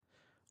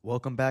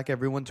Welcome back,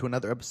 everyone, to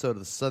another episode of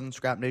the Southern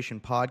Scrap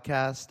Nation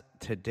podcast.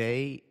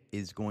 Today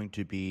is going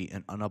to be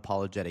an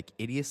unapologetic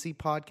idiocy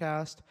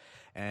podcast,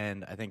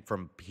 and I think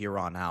from here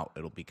on out,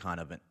 it'll be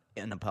kind of an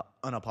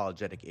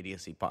unapologetic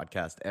idiocy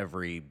podcast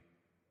every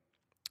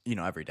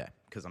day,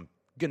 because I'm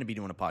going to be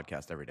doing a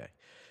podcast every day.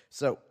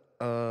 So,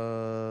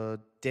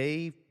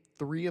 day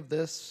 3 of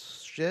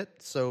this shit.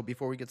 So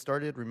before we get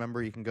started,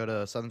 remember you can go to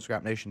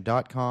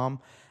southernscrapnation.com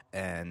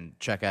and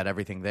check out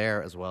everything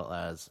there, as well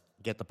as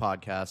get the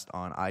podcast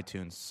on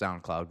iTunes,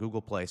 SoundCloud,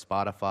 Google Play,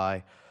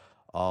 Spotify,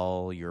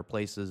 all your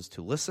places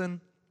to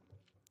listen.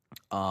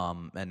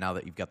 And now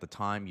that you've got the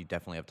time, you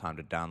definitely have time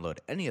to download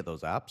any of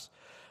those apps.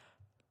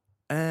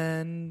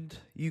 And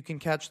you can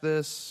catch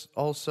this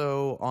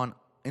also on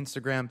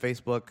Instagram,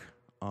 Facebook,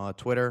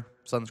 Twitter,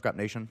 Southern Scrap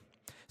Nation.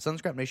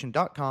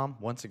 SouthernScrapNation.com,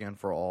 once again,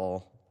 for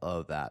all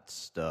of that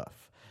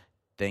stuff.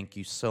 Thank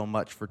you so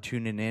much for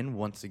tuning in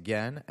once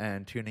again,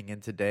 and tuning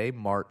in today,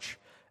 March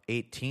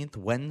 18th,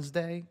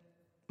 Wednesday,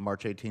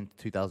 March 18th,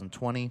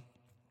 2020.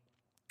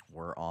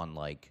 We're on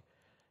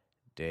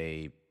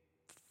day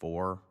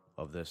 4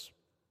 of this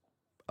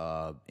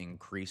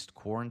increased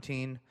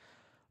quarantine.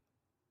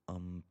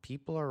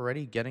 People are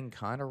already getting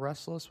kind of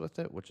restless with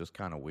it, which is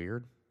kind of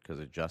weird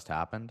because it just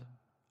happened.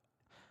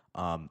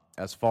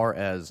 As far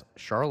as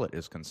Charlotte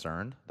is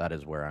concerned, that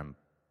is where I'm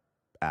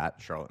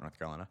at, Charlotte, North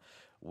Carolina.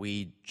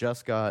 We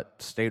just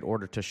got state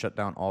order to shut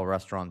down all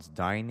restaurants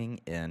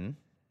dining in.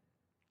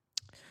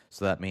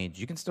 So that means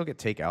you can still get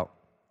takeout,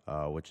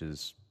 which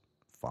is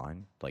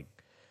fine.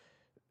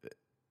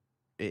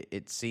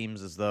 It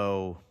seems as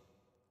though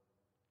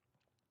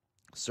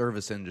go-to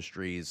service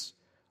industries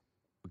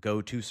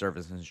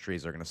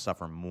are going to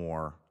suffer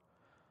more,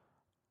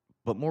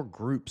 but more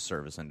group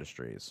service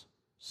industries.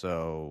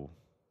 So,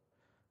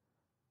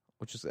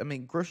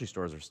 grocery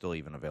stores are still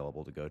even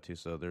available to go to.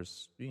 So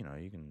there's,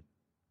 you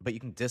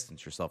can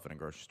distance yourself in a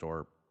grocery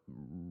store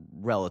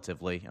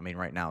relatively.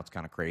 Right now it's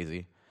kind of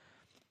crazy.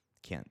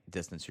 Can't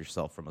distance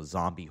yourself from a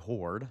zombie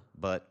horde,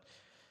 but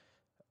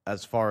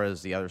as far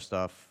as the other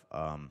stuff,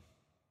 I'm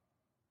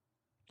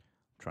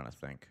trying to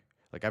think.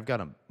 I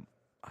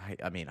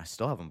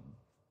still have a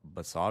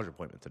massage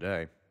appointment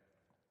today.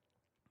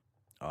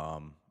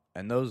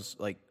 And those,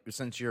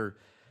 since you're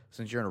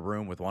in a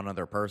room with one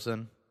other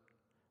person,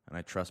 and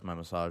I trust my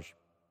massage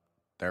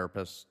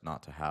therapist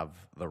not to have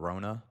the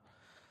Rona,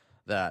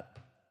 that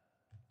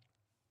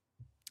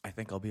I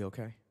think I'll be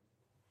okay.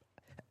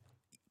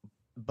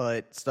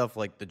 But stuff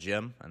like the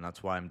gym, and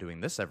that's why I'm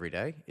doing this every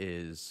day,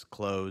 is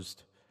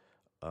closed.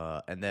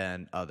 And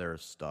then other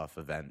stuff,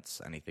 events,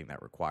 anything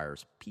that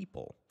requires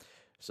people.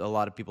 So a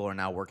lot of people are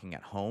now working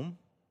at home,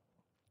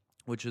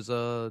 which is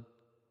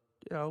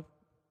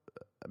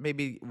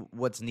maybe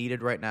what's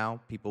needed right now.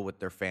 People with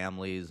their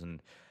families,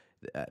 and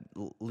at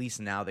least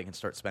now they can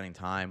start spending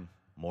time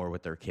more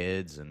with their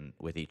kids and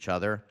with each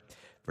other.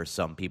 For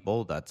some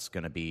people, that's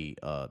going to be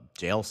a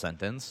jail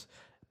sentence,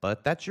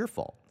 but that's your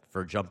fault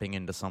for jumping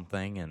into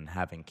something and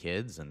having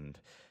kids and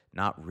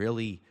not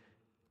really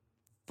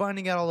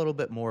finding out a little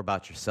bit more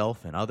about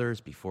yourself and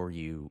others before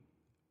you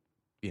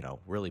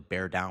really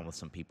bear down with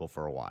some people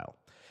for a while.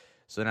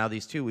 So now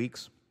these 2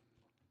 weeks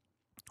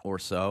or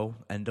so,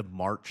 end of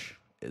March,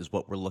 is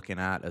what we're looking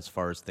at as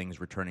far as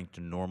things returning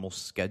to normal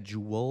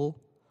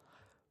schedule.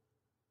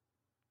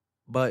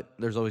 But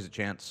there's always a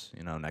chance,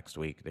 next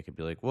week they could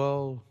be like,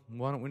 well,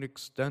 why don't we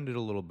extend it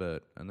a little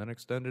bit, and then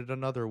extend it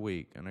another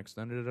week, and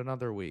extend it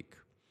another week.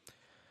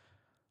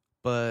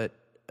 But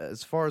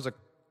as far as a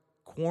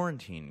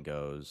quarantine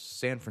goes,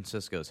 San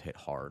Francisco's hit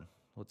hard.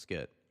 Let's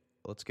get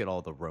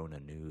all the Rona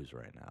news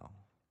right now.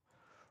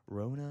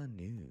 Corona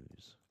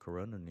news.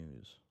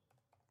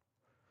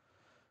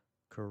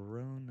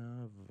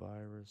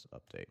 Coronavirus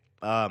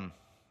update.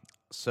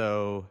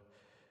 So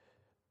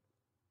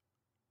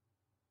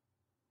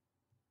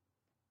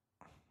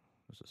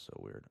this is so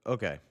weird.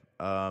 Okay.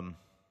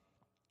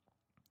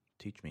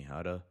 Teach me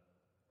how to.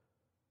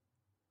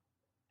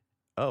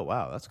 Oh,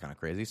 wow, that's kind of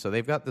crazy. So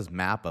they've got this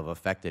map of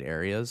affected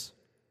areas.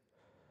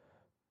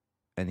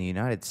 In the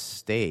United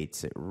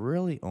States, it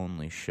really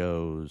only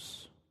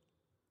shows,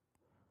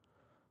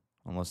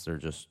 unless they're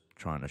just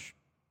trying to,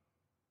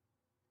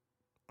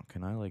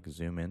 can I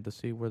zoom in to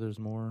see where there's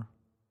more,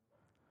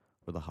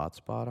 where the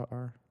hotspot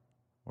are?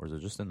 Or is it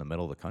just in the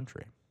middle of the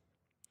country?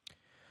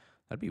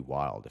 That'd be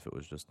wild if it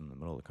was just in the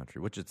middle of the country,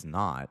 which it's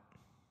not.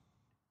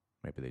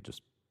 Maybe they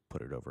just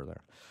put it over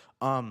there.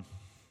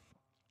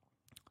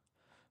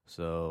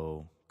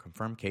 So,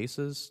 confirmed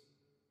cases,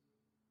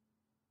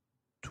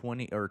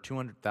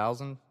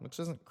 200,000, which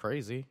isn't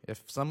crazy.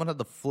 If someone had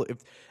the flu,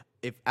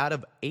 if out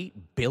of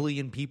 8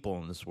 billion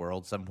people in this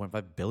world,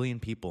 7.5 billion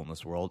people in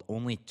this world,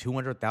 only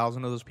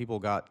 200,000 of those people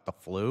got the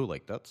flu,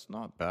 that's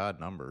not bad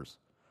numbers.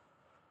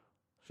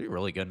 It's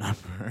really good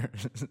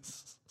numbers.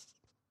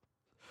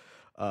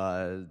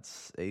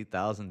 It's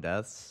 8,000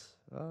 deaths.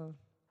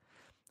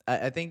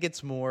 I think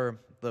it's more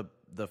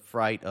the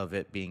fright of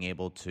it being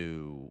able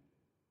to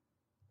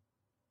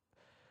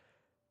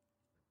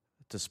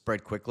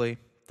spread quickly.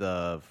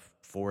 The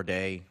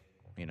 4-day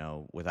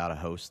without a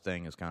host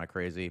thing is kind of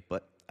crazy,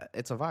 but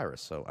it's a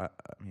virus, so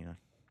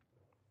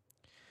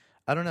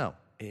I don't know.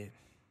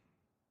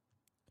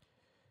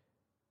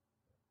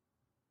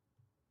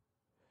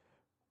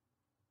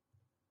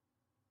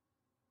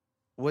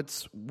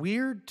 What's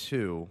weird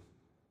too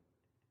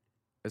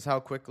is how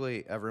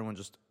quickly everyone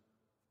just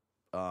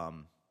I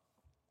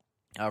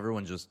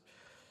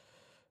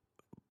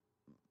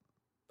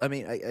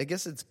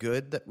guess it's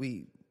good that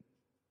we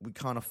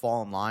kind of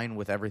fall in line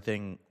with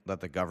everything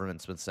that the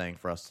government's been saying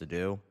for us to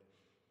do.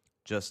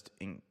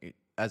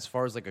 As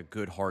far as like a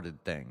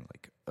good-hearted thing,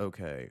 like,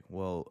 okay,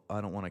 well, I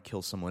don't want to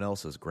kill someone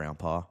else's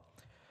grandpa.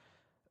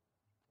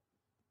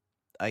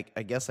 I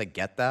guess I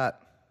get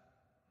that,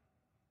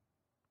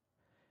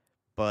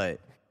 but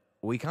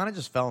we kind of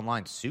just fell in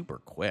line super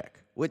quick,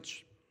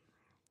 which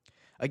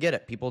I get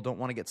it. People don't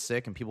want to get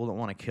sick and people don't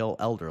want to kill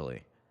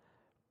elderly.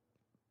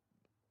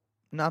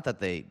 Not that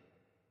they're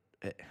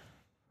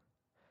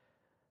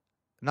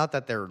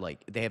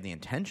like, they have the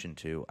intention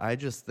to. I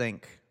just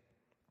think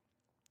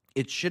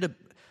it should have,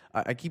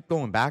 I keep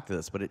going back to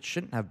this, but it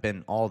shouldn't have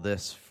been all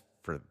this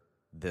for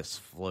this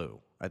flu.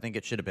 I think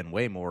it should have been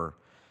way more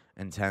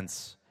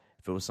intense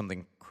if it was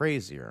something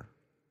crazier.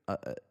 I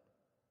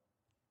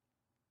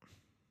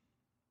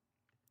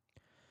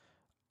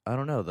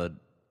don't know.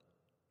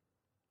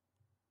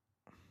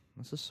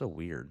 This is so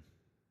weird.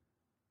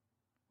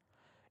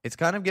 It's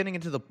kind of getting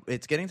to the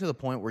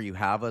point where you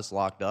have us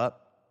locked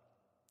up.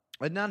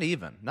 But not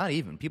even.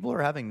 People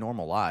are having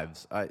normal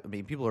lives. I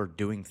mean, people are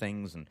doing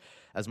things, and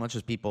as much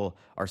as people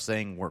are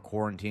saying we're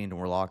quarantined and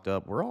we're locked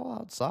up, we're all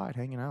outside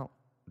hanging out,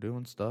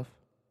 doing stuff.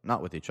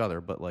 Not with each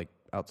other, but like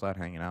outside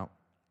hanging out.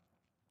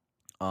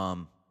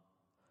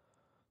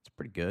 It's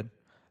pretty good.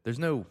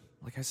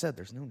 Like I said,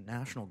 there's no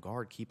National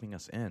Guard keeping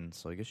us in,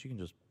 so I guess you can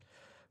just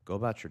go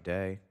about your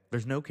day.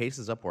 There's no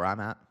cases up where I'm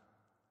at.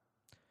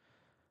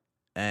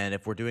 And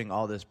if we're doing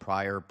all this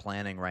prior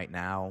planning right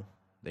now,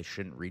 they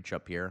shouldn't reach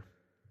up here.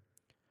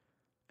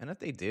 And if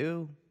they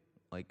do,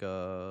 like,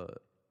 I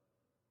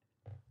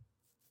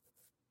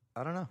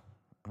don't know.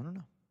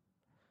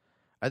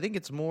 I think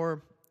it's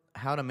more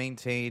how to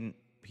maintain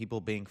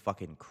people being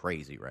fucking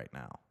crazy right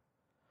now.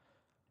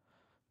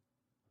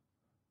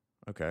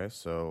 Okay,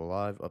 so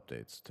live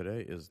updates.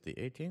 Today is the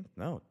 18th?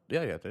 No.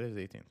 Yeah, today's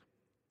the 18th.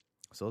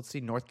 So let's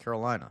see North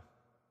Carolina.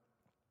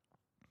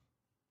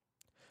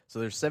 So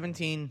there's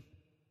 17.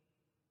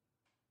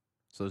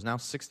 So there's now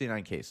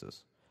 69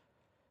 cases.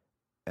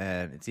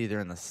 And it's either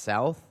in the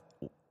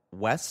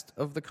southwest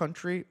of the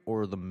country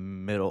or the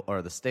middle,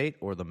 or the state,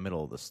 or the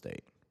middle of the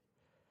state.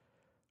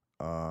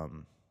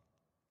 Trying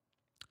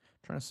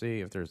to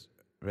see if there's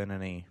been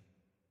any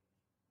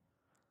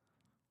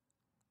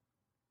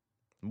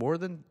more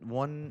than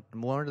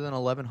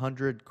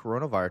 1,100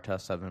 coronavirus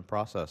tests have been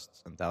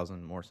processed, and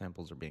 1,000 more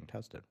samples are being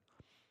tested.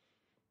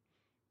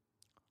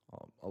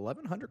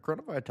 1,100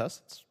 coronavirus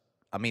tests.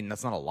 I mean,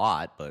 that's not a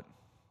lot, but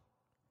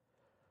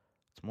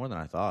it's more than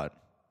I thought.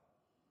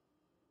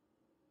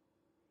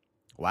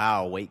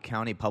 Wow, Wake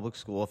County public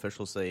school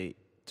officials say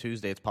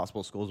Tuesday it's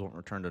possible schools won't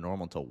return to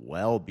normal until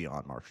well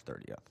beyond March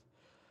 30th.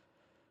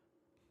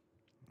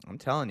 I'm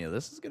telling you,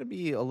 this is going to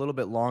be a little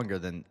bit longer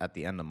than at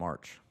the end of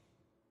March.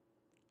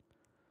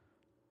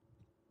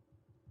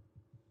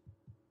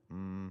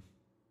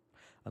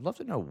 I'd love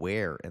to know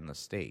where in the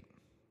state.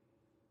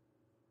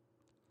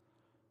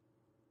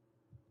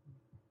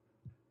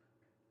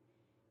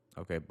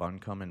 Okay,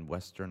 Buncombe in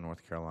western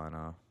North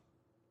Carolina.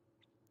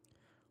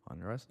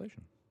 Under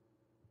isolation.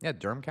 Yeah,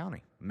 Durham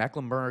County.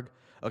 Mecklenburg.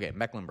 Okay,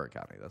 Mecklenburg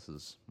County. This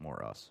is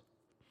more us.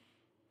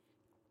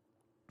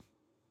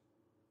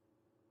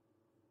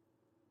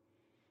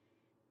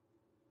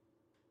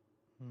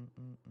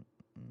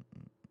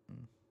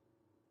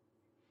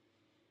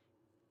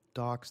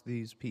 Dox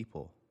these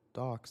people.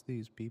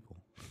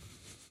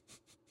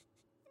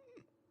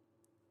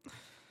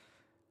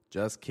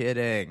 Just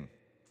kidding.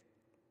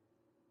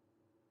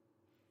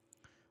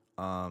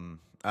 I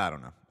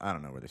don't know. I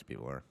don't know where these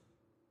people are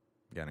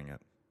getting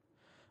it.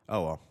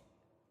 Oh, well.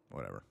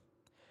 Whatever.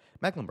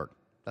 Mecklenburg.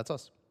 That's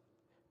us.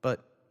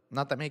 But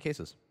not that many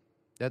cases.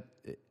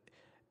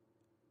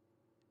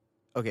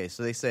 Okay,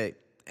 so they say,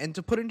 and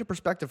to put into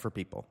perspective for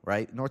people,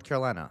 right? North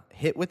Carolina,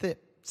 hit with it,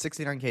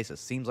 69 cases.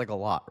 Seems like a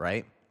lot,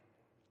 right?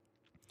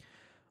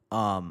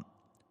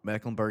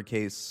 Mecklenburg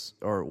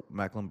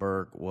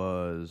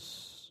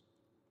was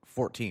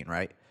 14,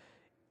 right?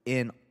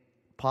 In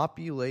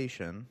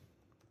population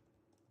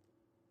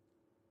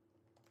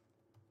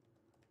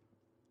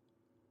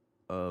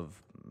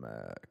of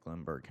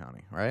Mecklenburg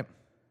County, right?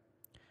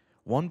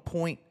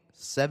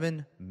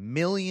 1.7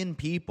 million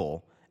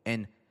people,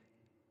 and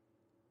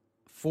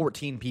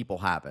 14 people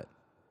have it.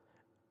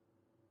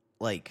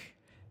 Like,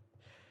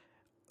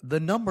 the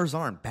numbers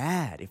aren't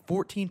bad. If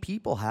 14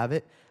 people have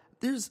it,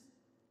 there's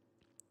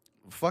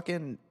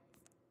fucking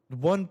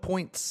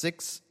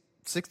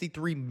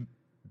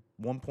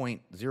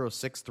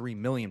 1.063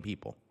 million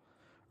people,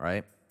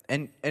 right?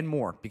 And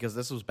more, because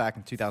this was back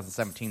in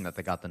 2017 that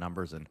they got the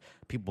numbers, and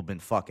people have been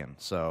fucking.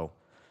 So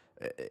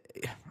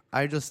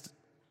I just,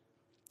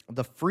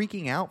 the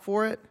freaking out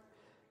for it,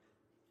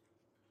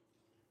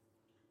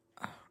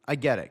 I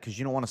get it, because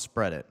you don't want to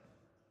spread it.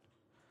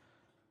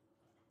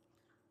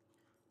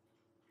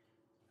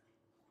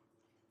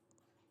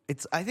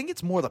 I think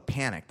it's more the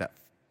panic that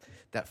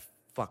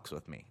fucks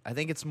with me. I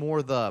think it's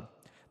more the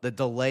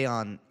delay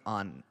on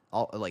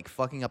all, like,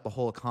 fucking up the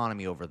whole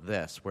economy over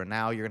this, where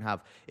now you're gonna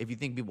have, if you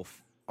think people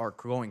are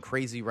going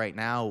crazy right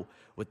now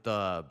with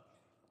the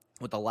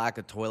lack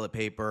of toilet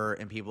paper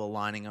and people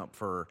lining up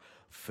for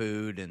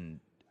food and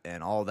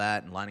all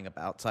that, and lining up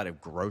outside of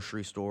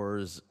grocery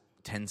stores,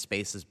 10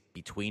 spaces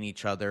between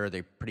each other.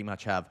 They pretty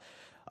much have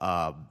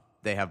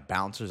they have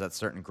bouncers at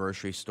certain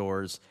grocery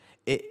stores.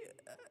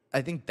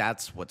 I think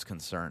that's what's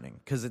concerning,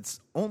 because it's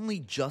only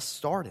just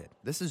started.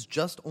 This is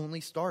just only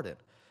started.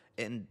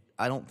 And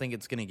I don't think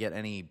it's going to get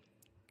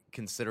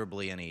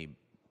considerably any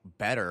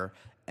better.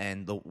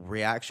 And the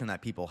reaction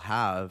that people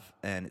have,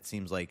 and it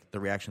seems like the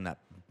reaction that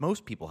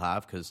most people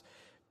have, because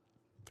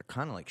they're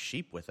kind of like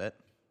sheep with it,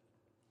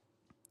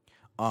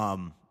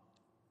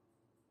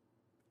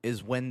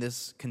 is when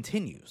this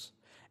continues.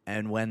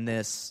 And when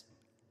the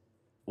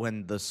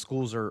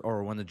schools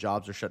or when the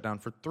jobs are shut down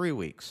for 3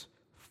 weeks,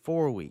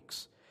 4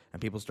 weeks, and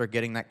people start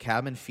getting that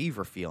cabin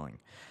fever feeling.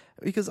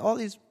 Because all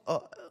these,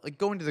 like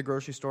going to the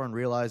grocery store and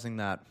realizing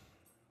that,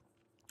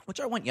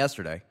 which I went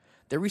yesterday,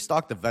 they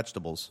restocked the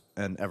vegetables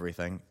and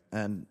everything.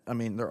 And, I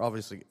mean, they're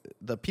obviously,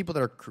 the people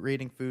that are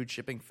creating food,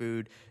 shipping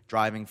food,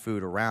 driving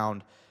food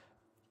around,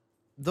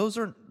 those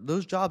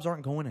jobs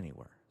aren't going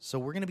anywhere. So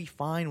we're going to be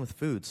fine with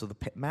food. So the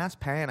mass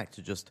panic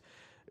to just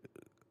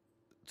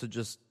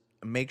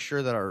make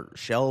sure that our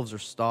shelves are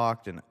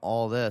stocked and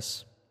all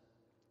this,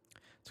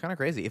 it's kind of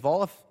crazy. If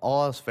all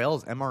else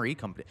fails, I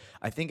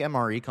think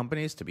MRE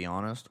companies, to be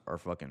honest, are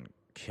fucking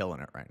killing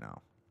it right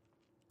now.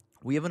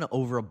 We have an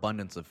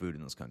overabundance of food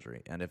in this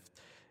country. And if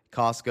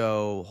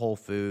Costco, Whole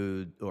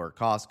Foods, or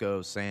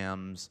Costco,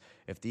 Sam's,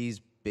 if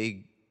these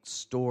big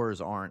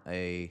stores aren't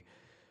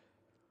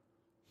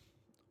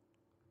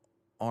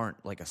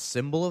like a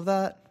symbol of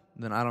that,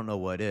 then I don't know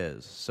what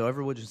is. So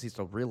everyone just needs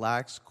to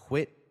relax,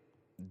 quit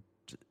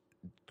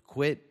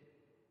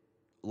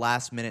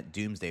last minute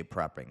doomsday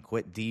prepping,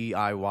 quit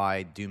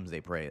DIY doomsday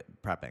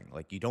prepping.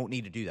 Like, you don't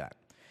need to do that.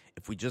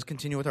 If we just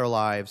continue with our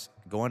lives,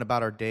 going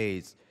about our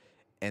days,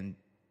 and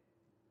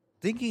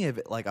thinking of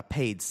it like a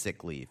paid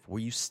sick leave,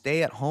 where you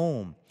stay at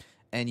home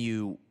and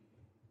you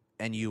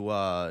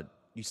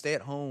stay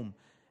at home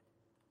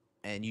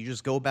and you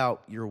just go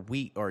about your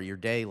week or your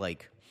day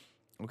like,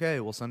 okay,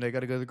 well, Sunday I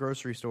got to go to the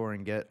grocery store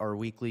and get our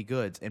weekly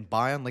goods and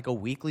buy on like a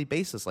weekly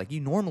basis like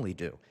you normally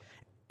do.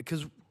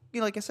 Because,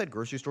 like I said,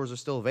 grocery stores are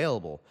still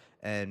available,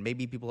 and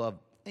maybe people have,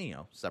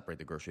 separate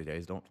the grocery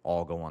days. Don't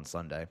all go on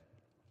Sunday.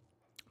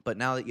 But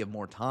now that you have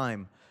more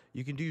time,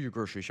 you can do your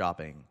grocery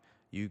shopping.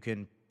 You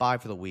can buy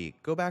for the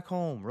week. Go back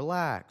home,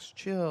 relax,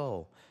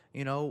 chill,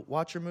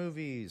 watch your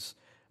movies.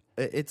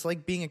 It's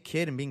like being a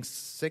kid and being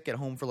sick at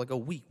home for like a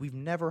week. We've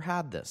never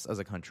had this as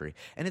a country.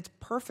 And it's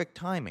perfect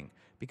timing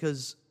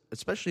because,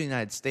 especially in the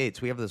United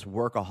States, we have this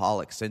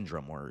workaholic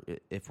syndrome where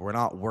if we're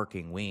not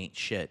working, we ain't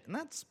shit. And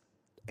that's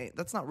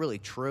not really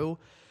true.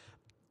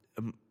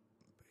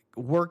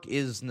 Work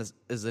is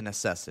a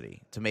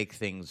necessity to make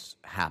things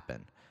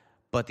happen.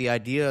 But the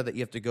idea that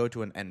you have to go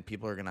to and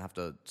people are going to have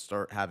to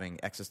start having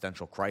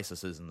existential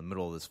crises in the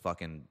middle of this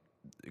fucking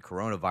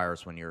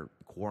coronavirus when you're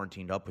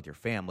quarantined up with your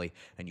family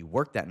and you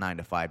work that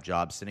 9-to-5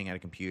 job sitting at a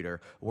computer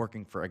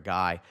working for a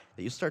guy,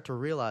 that you start to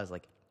realize,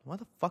 like, why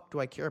the fuck do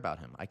I care about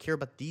him? I care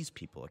about these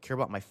people. I care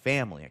about my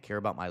family. I care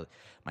about my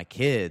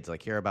kids. I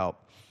care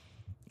about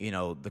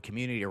the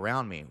community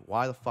around me.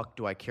 Why the fuck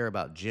do I care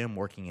about Jim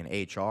working in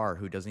HR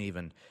who doesn't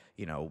even,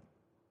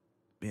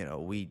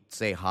 we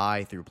say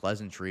hi through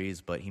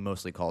pleasantries, but he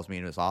mostly calls me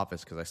in his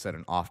office because I said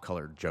an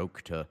off-color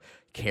joke to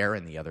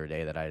Karen the other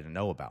day that I didn't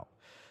know about.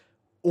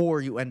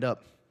 Or you end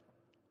up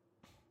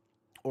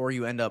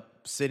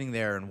sitting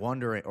there and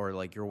wondering, or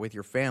like you're with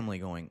your family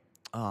going,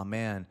 oh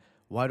man,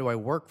 why do I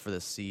work for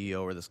this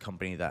CEO or this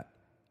company that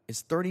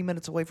is 30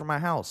 minutes away from my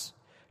house?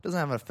 It doesn't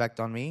have an effect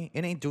on me.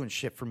 It ain't doing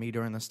shit for me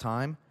during this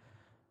time.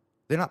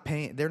 They're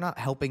not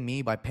helping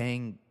me by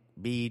paying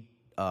me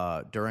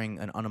during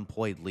an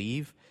unemployed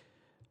leave.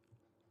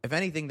 If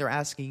anything, they're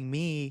asking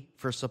me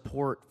for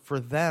support for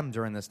them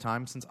during this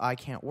time since I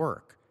can't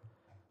work.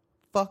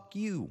 Fuck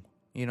you.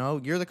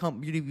 You're the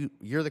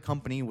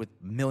company with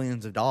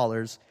millions of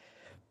dollars,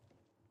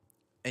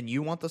 and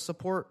you want the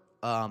support.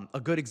 A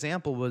good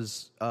example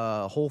was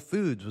Whole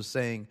Foods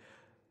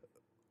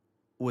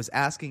was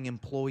asking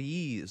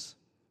employees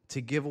to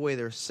give away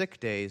their sick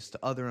days to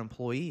other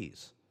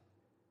employees.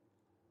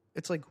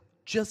 It's like,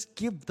 just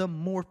give them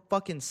more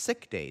fucking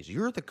sick days.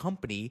 You're the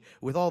company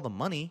with all the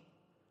money.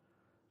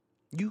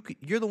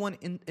 You're the one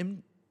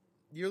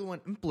you're the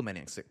one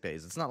implementing sick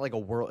days. It's not like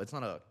it's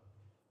not a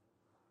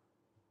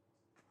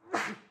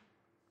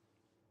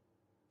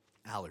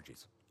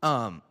allergies.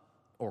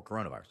 Or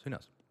coronavirus. Who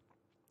knows?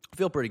 I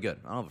feel pretty good.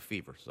 I don't have a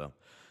fever, so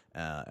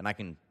and I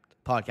can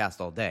podcast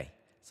all day.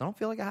 So I don't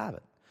feel like I have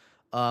it.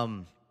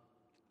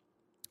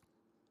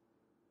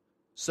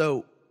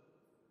 So,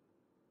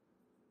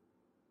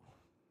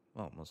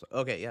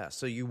 okay, yeah.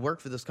 So you work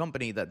for this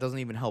company that doesn't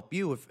even help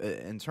you. If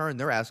in turn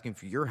they're asking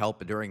for your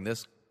help during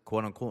this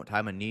quote unquote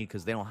time of need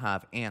because they don't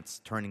have ants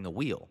turning the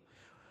wheel,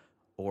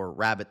 or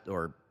rabbit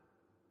or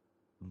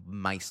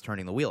mice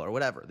turning the wheel, or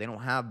whatever. They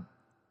don't have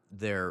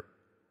their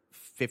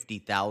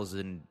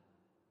 50,000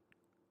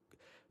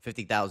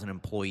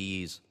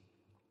 employees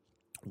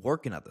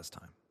working at this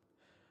time.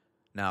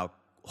 Now,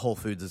 Whole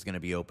Foods is going to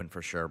be open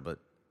for sure, but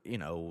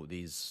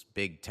these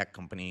big tech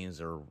companies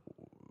or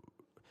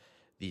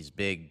these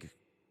big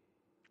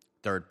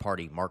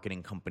third-party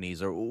marketing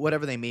companies or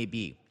whatever they may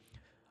be,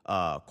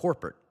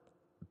 corporate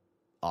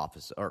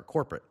office or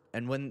corporate.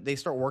 And when they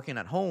start working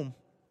at home,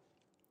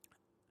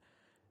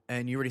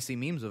 and you already see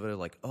memes of it,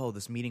 like, oh,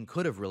 this meeting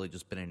could have really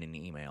just been in an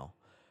email.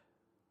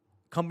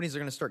 Companies are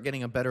going to start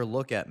getting a better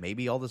look at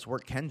maybe all this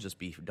work can just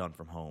be done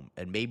from home.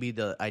 And maybe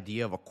the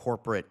idea of a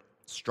corporate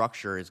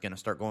structure is going to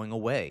start going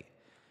away.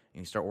 And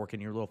you start working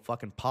your little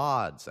fucking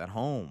pods at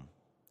home,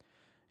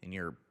 in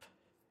your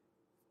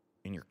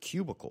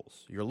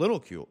cubicles, your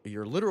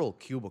literal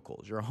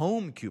cubicles, your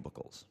home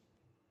cubicles.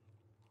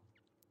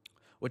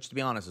 Which, to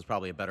be honest, is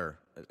probably a better.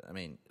 I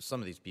mean, some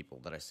of these people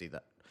that I see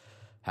that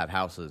have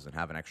houses and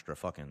have an extra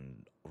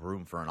fucking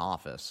room for an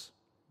office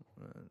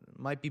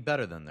might be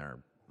better than their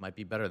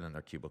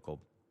cubicle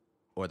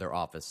or their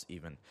office,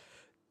 even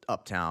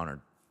uptown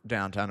or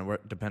downtown,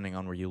 depending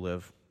on where you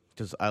live.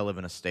 Because I live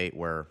in a city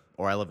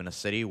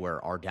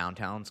where our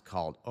downtown's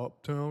called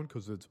uptown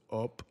because it's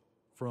up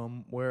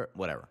from where,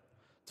 whatever.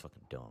 It's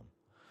fucking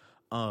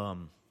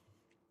dumb.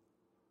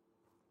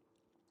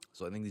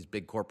 So I think these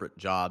big corporate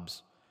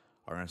jobs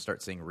are going to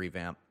start seeing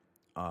revamp.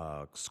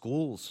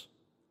 Schools,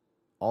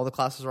 all the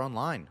classes are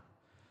online.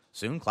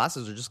 Soon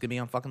classes are just going to be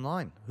on fucking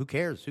line. Who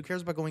cares? Who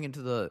cares about going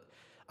into the...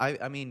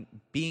 I mean,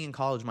 being in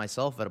college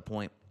myself at a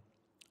point,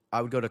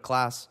 I would go to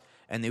class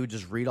and they would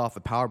just read off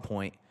a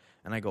PowerPoint,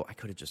 and I go, I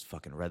could have just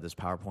fucking read this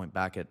PowerPoint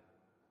back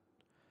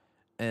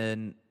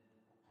in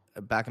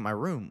my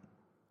room.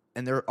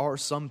 And there are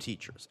some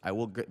teachers. I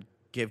will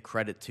give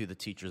credit to the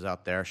teachers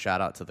out there. Shout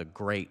out to the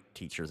great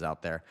teachers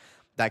out there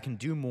that can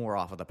do more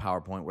off of the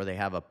PowerPoint where they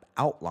have an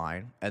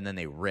outline and then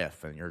they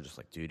riff. And you're just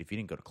like, dude, if you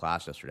didn't go to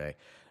class yesterday,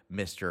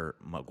 Mr.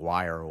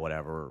 McGuire or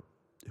whatever,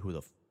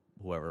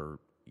 whoever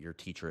your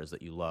teacher is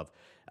that you love,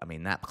 I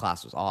mean, that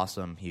class was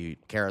awesome. He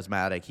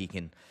charismatic. He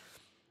can,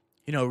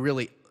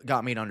 really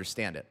got me to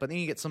understand it. But then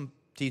you get some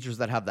teachers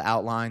that have the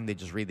outline. They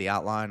just read the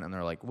outline, and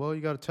they're like, well,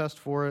 you got a test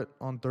for it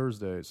on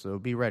Thursday, so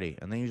be ready.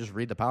 And then you just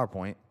read the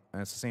PowerPoint,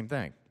 and it's the same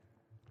thing.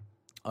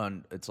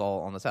 And it's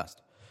all on the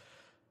test.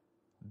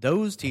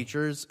 Those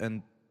teachers,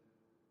 and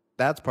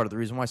that's part of the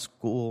reason why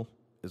school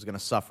is going to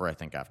suffer, I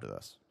think, after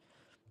this.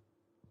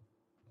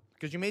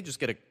 Because you may just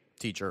get a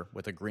teacher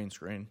with a green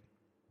screen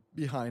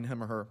behind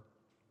him or her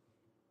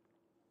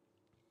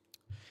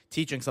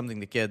teaching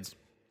something to kids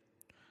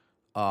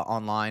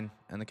online,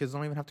 and the kids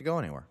don't even have to go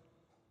anywhere.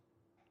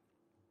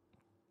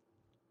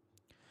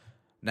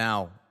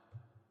 Now,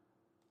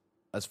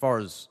 as far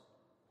as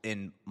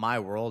in my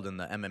world, in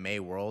the MMA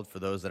world, for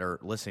those that are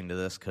listening to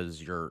this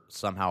because you're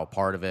somehow a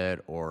part of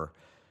it or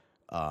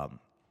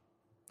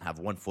have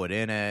one foot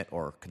in it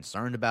or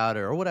concerned about it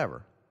or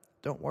whatever,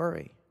 don't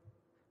worry.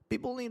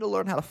 People need to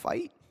learn how to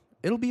fight.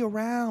 It'll be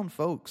around,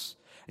 folks.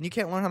 And you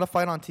can't learn how to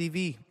fight on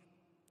TV,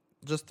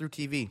 just through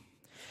TV.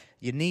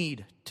 You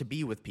need to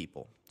be with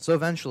people. So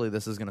eventually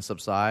this is going to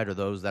subside, or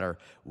those that are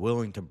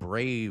willing to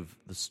brave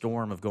the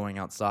storm of going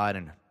outside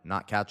and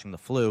not catching the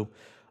flu,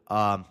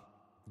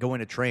 going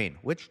to train,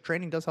 which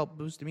training does help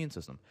boost the immune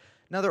system.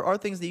 Now, there are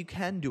things that you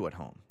can do at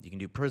home. You can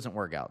do prison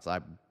workouts.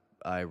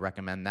 I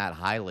recommend that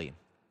highly.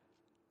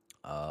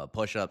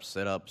 Push-ups,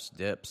 sit-ups,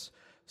 dips,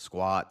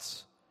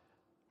 squats.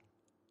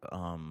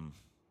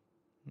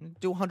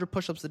 Do 100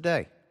 push-ups a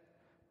day.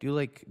 Do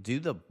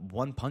the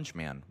One Punch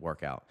Man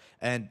workout.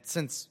 And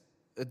since,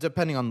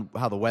 depending on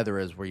how the weather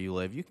is where you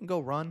live, you can go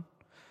run.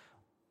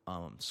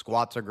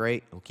 Squats are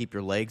great. It'll keep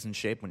your legs in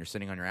shape when you're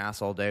sitting on your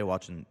ass all day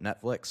watching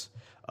Netflix.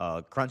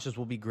 Crunches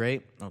will be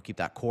great. It'll keep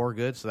that core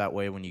good, so that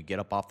way when you get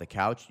up off the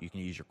couch, you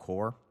can use your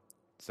core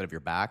instead of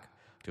your back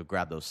to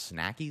grab those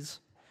snackies.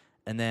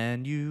 And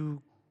then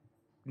you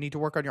need to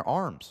work on your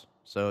arms.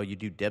 So you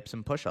do dips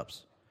and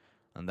push-ups.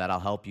 And that'll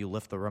help you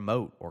lift the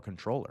remote or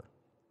controller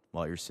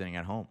while you're sitting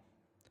at home.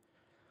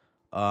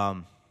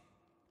 As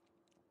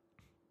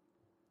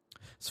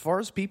far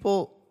as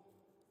people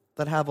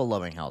that have a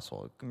loving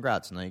household,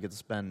 congrats. Now you get to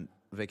spend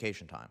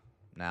vacation time.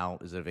 Now,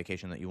 is it a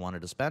vacation that you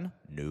wanted to spend?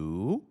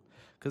 No,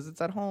 because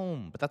it's at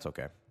home, but that's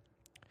okay.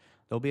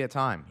 There'll be a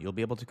time. You'll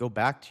be able to go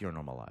back to your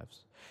normal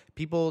lives.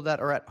 People that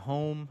are at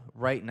home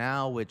right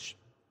now, which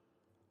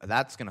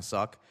that's going to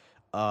suck.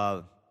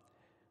 There's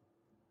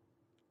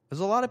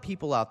a lot of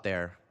people out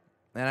there,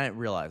 and I didn't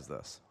realize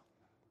this,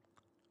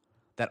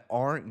 that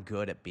aren't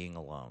good at being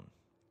alone.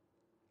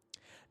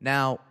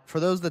 Now,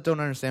 for those that don't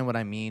understand what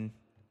I mean,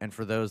 and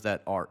for those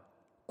that are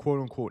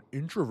quote-unquote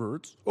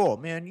introverts, oh,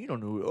 man, you don't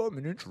know, I'm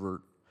an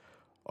introvert.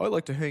 I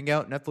like to hang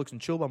out, Netflix,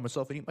 and chill by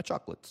myself and eat my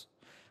chocolates.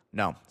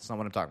 No, that's not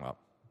what I'm talking about.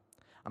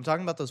 I'm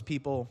talking about those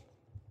people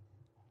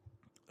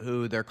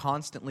who they're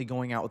constantly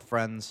going out with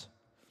friends.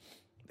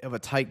 They have a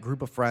tight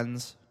group of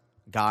friends,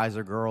 guys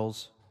or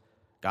girls,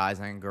 guys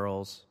and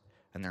girls,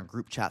 and they're in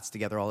group chats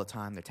together all the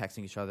time. They're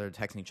texting each other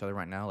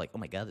right now, like, oh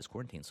my God, this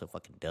quarantine's so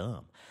fucking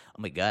dumb.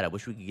 Oh my God, I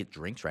wish we could get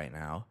drinks right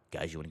now.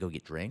 Guys, you want to go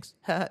get drinks?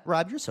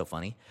 Rob, you're so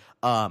funny.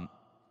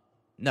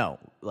 No,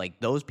 like,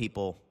 those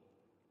people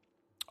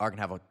are going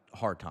to have a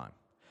hard time.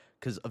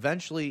 Because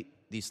eventually,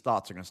 these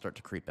thoughts are going to start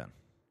to creep in.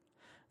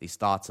 These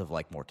thoughts of,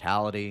 like,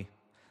 mortality,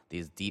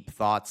 these deep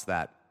thoughts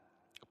that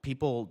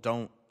people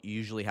don't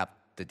usually have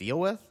to deal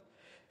with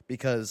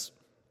because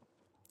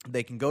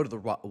they can go to the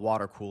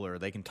water cooler,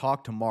 they can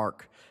talk to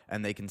Mark,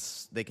 and they can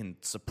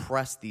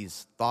suppress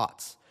these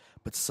thoughts.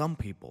 But some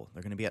people,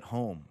 they're going to be at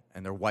home,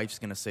 and their wife's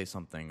going to say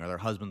something, or their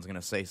husband's going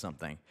to say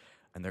something,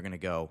 and they're going to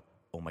go,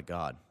 oh, my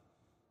God,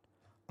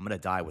 I'm going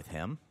to die with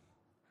him.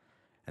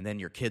 And then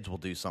your kids will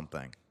do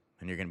something,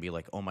 and you're going to be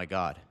like, oh, my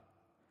God,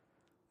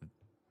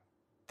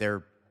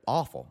 they're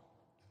awful,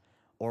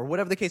 or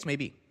whatever the case may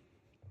be.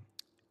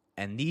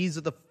 And these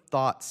are the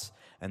thoughts,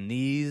 and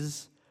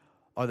these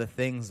are the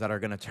things that are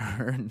going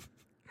to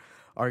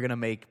are going to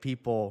make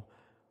people,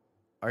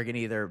 are going to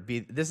either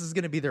be, this is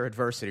going to be their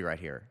adversity right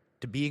here,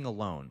 to being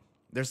alone.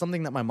 There's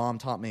something that my mom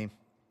taught me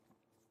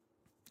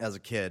as a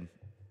kid,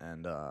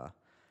 and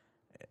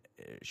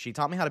she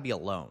taught me how to be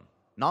alone.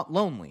 Not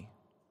lonely.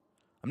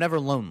 I'm never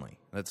lonely.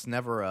 That's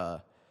never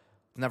a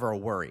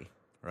worry,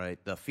 right?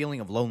 The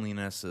feeling of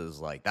loneliness is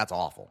like, that's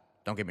awful.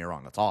 Don't get me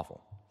wrong, that's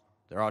awful.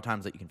 There are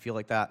times that you can feel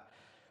like that.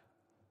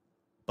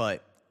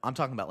 But I'm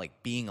talking about,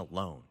 like, being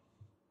alone.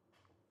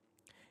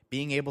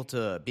 Being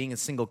a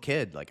single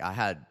kid. Like, I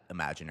had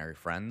imaginary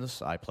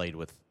friends. I played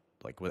with,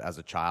 as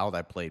a child,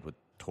 I played with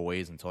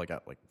toys until I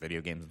got, like,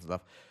 video games and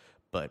stuff.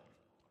 But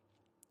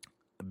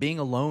being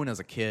alone as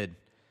a kid,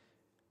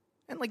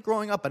 and, like,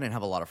 growing up, I didn't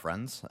have a lot of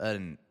friends.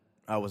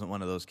 I wasn't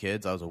one of those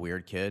kids. I was a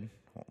weird kid.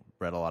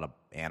 Read a lot of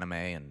anime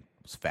and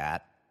was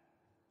fat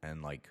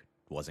and, like,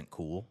 wasn't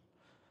cool.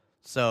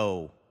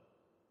 So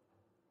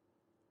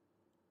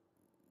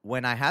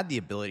when I had the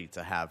ability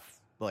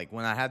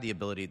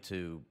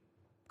to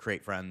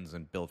create friends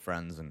and build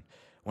friends, and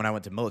when I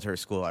went to military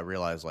school, I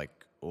realized, like,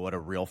 what a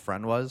real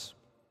friend was.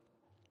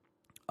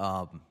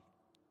 The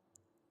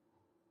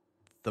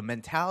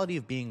mentality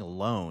of being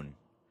alone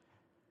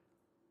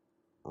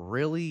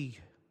really,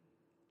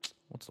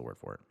 what's the word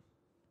for it?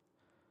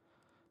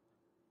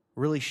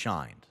 Really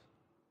shined.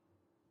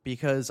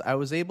 Because I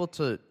was able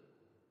to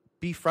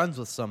be friends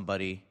with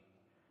somebody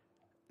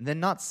and then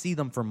not see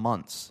them for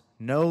months.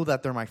 Know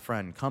that they're my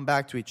friend. Come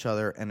back to each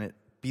other, and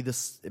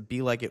it'd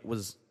be like it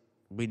was,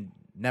 we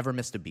never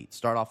missed a beat.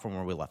 Start off from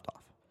where we left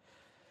off.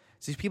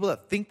 It's these people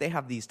that think they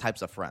have these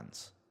types of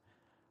friends.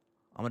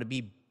 I'm going to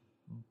be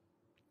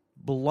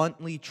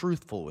bluntly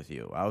truthful with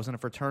you. I was in a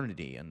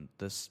fraternity, and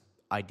this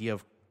idea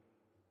of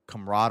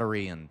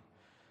camaraderie and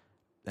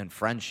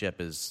friendship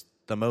is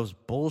the most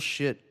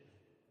bullshit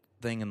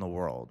thing in the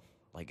world.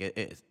 Like,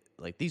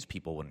 like, these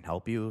people wouldn't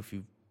help you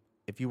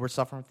if you were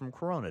suffering from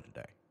corona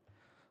today.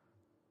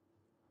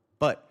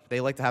 But they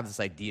like to have this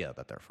idea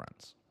that they're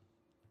friends.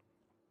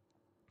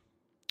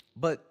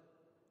 But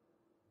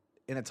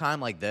in a time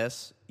like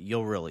this,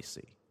 you'll really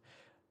see.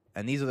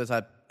 And these are the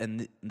type,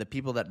 and the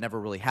people that never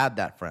really had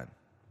that friend,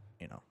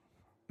 you know,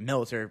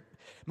 military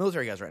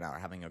guys right now are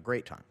having a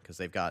great time because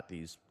they've got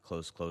these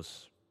close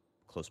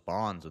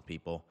bonds with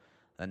people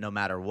that no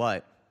matter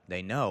what,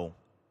 they know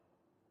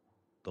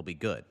they'll be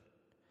good.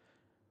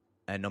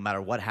 And no matter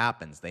what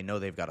happens, they know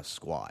they've got a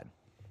squad.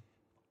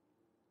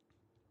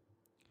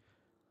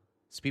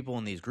 It's people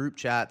in these group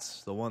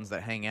chats, the ones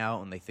that hang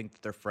out and they think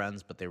that they're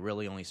friends, but they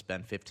really only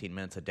spend 15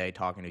 minutes a day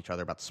talking to each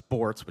other about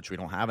sports, which we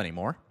don't have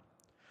anymore,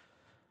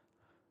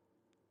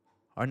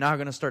 are now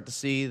going to start to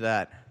see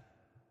that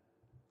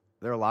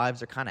their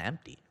lives are kind of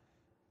empty.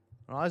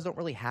 Their lives don't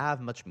really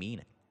have much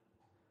meaning.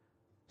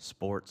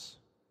 Sports.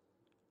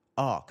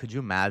 Oh, could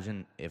you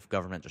imagine if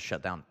government just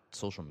shut down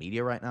social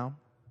media right now?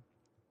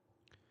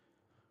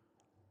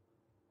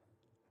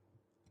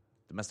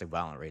 Domestic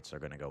violence rates are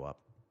going to go up.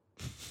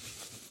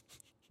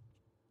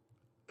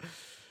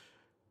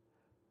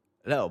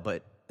 No,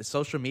 but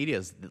social media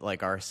is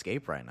like our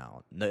escape right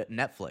now.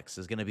 Netflix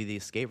is going to be the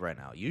escape right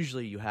now.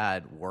 Usually you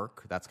had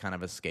work, that's kind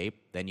of escape.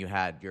 Then you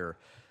had your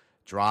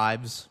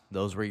drives,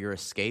 those were your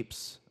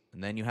escapes.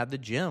 And then you had the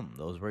gym,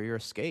 those were your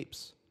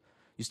escapes.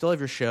 You still have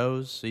your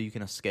shows, so you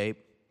can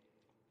escape.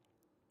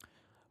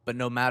 But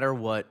no matter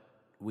what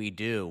we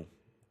do,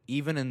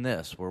 even in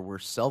this, where we're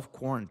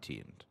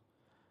self-quarantined,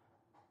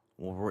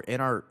 where we're in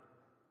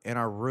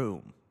our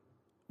room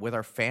with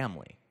our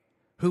family,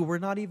 who we're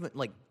not even,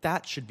 like,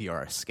 that should be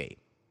our escape.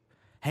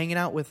 Hanging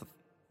out with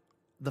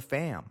the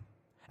fam.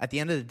 At the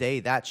end of the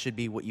day, that should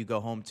be what you go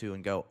home to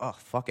and go, oh,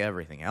 fuck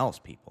everything else,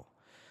 people.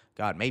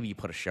 God, maybe you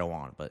put a show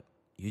on, but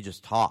you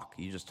just talk.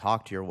 You just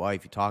talk to your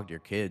wife. You talk to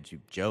your kids.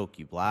 You joke.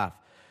 You laugh.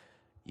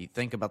 You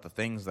think about the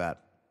things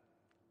that,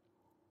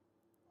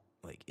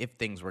 like, if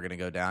things were going to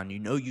go down, you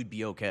know you'd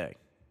be okay.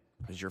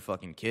 Because your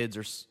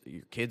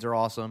kids are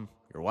awesome.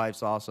 Their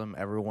wife's awesome.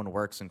 Everyone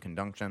works in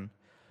conjunction.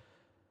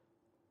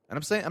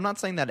 And I'm not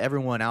saying that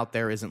everyone out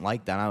there isn't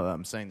like that.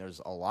 I'm saying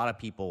there's a lot of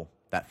people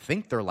that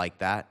think they're like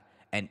that,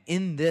 and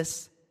in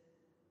this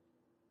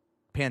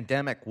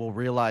pandemic will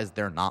realize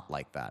they're not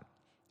like that.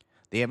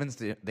 They have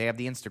the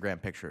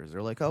Instagram pictures.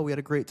 They're like, oh, we had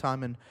a great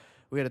time in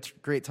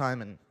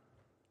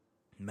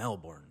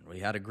Melbourne. We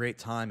had a great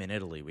time in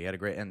Italy.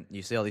 And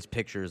you see all these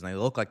pictures, and they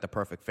look like the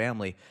perfect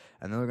family,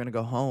 and then they're going to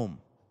go home.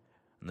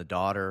 And the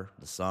daughter,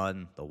 the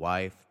son, the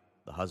wife,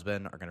 the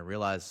husband are going to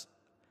realize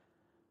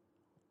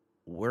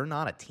we're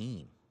not a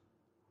team.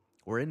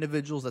 We're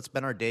individuals that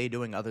spend our day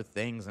doing other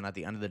things, and at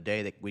the end of the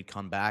day, that we'd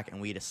come back and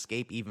we'd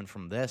escape even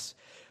from this.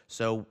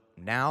 So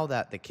now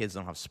that the kids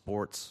don't have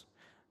sports,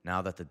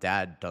 now that the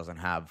dad doesn't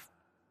have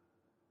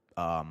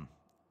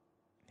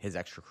his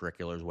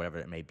extracurriculars, whatever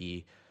it may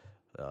be,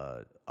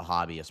 a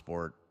hobby, a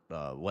sport,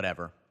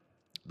 whatever,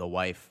 the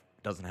wife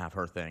doesn't have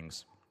her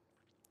things,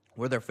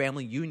 where their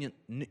family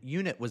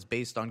unit was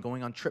based on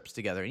going on trips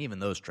together, and even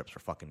those trips were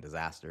fucking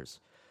disasters.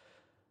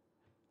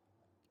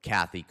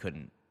 Kathy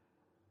couldn't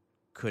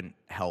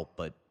help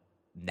but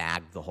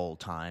nag the whole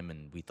time,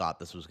 and we thought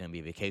this was going to be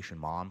a vacation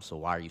mom, so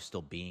why are you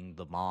still being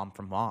the mom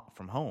from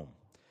home?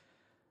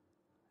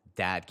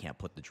 Dad can't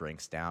put the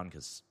drinks down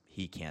because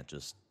he can't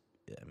just,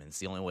 it's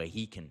the only way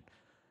he can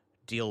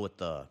deal with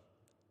the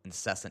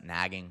incessant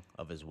nagging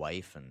of his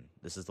wife, and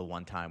this is the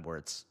one time where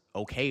it's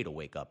okay to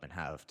wake up and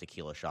have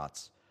tequila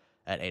shots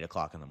at 8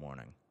 o'clock in the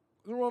morning.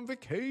 They're on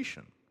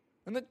vacation,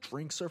 and the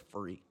drinks are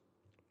free.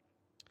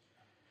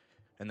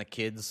 And the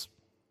kids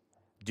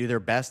do their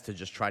best to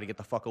just try to get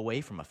the fuck away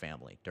from a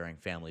family during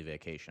family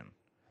vacation.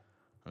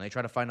 And they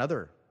try to find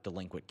other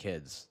delinquent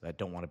kids that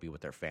don't want to be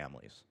with their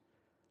families.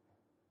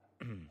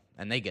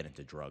 And they get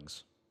into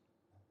drugs.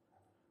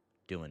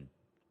 Doing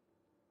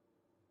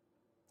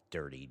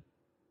dirty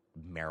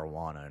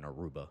marijuana in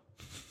Aruba.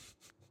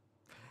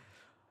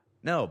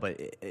 No, but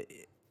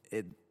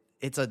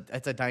it's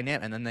a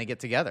dynamic, and then they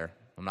get together.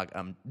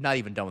 I'm not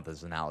even done with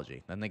this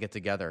analogy. Then they get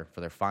together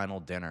for their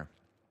final dinner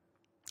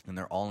in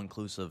their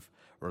all-inclusive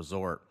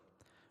resort,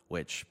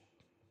 which,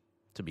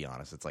 to be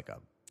honest, it's like a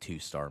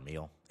 2-star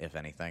meal, if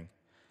anything.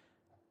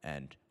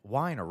 And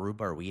why in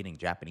Aruba are we eating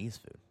Japanese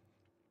food?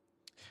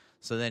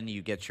 So then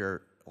you get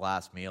your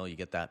last meal, you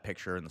get that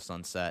picture in the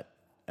sunset.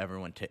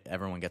 Everyone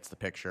gets the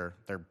picture.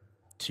 They're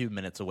 2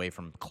 minutes away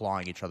from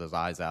clawing each other's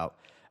eyes out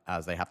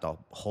as they have to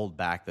hold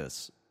back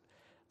this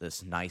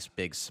nice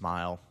big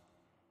smile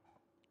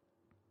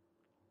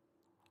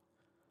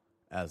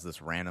as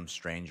this random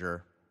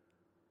stranger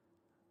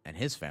and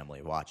his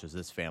family watches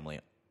this family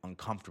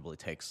uncomfortably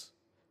takes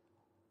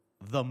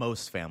the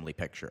most family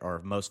picture or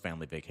most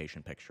family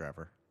vacation picture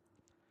ever.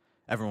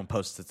 Everyone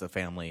posts it to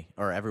family,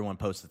 or everyone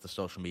posts it to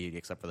social media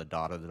except for the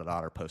daughter. The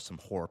daughter posts some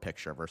horror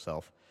picture of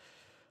herself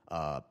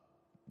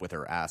with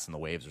her ass in the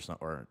waves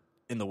or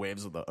in the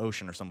waves of the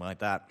ocean or something like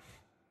that.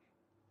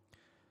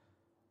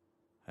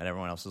 And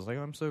everyone else is like,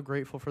 I'm so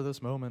grateful for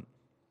this moment.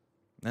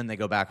 Then they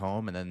go back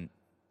home, and then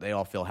they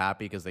all feel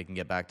happy because they can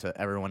get back to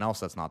everyone else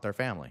that's not their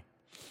family.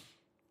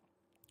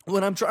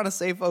 What I'm trying to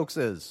say, folks,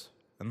 is,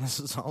 and this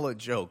is all a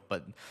joke,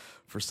 but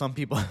for some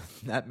people,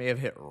 that may have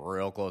hit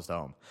real close to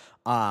home.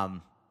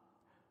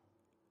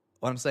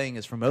 What I'm saying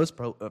is, for most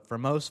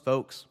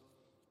folks,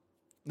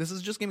 this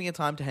is just giving you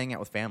time to hang out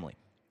with family.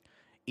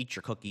 Eat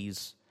your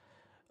cookies,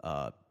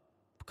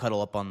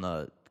 cuddle up on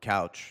the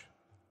couch.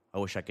 I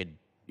wish I could,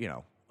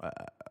 I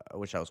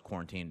wish I was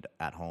quarantined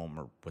at home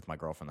or with my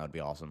girlfriend. That would be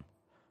awesome.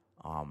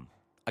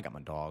 I got my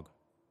dog,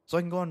 so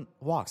I can go on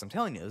walks. I'm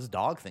telling you, this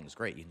dog thing's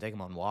great. You can take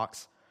them on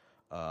walks.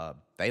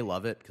 They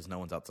love it because no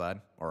one's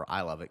outside, or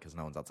I love it because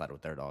no one's outside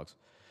with their dogs.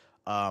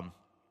 And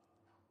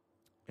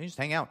you just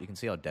hang out. You can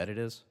see how dead it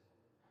is.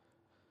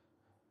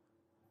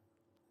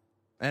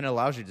 And it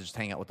allows you to just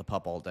hang out with the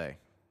pup all day.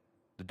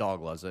 The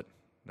dog loves it.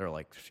 They're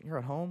like, you're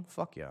at home?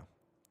 Fuck yeah.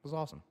 It was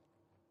awesome.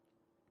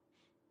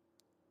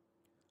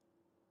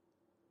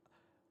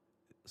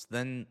 So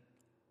then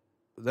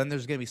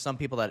there's going to be some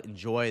people that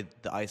enjoy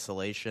the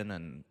isolation,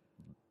 and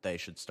they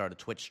should start a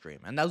Twitch stream.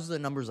 And those are the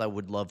numbers I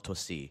would love to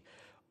see,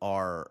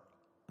 are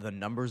the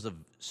numbers of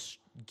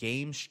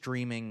game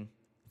streaming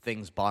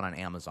things bought on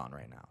Amazon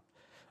right now.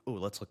 Ooh,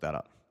 let's look that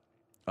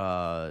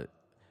up.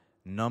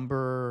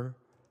 Number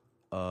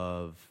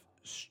of,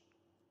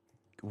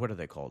 what are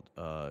they called?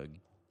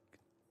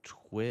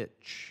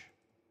 Twitch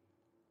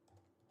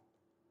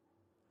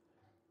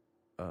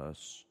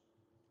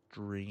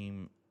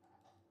stream.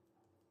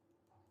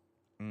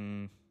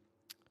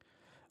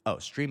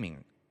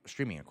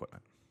 Streaming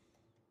equipment.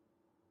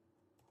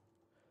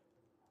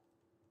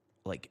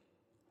 Like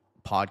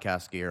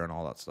podcast gear and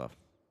all that stuff.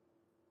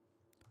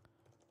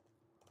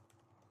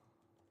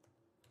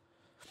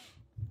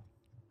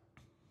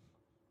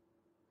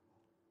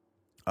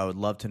 I would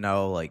love to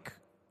know, like,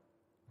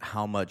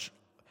 how much.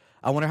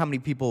 I wonder how many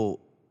people.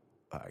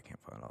 I can't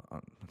find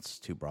out. It's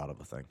too broad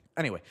of a thing.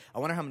 Anyway, I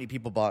wonder how many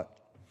people bought,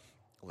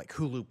 like,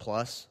 Hulu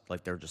Plus.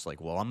 Like, they're just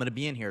like, well, I'm going to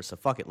be in here, so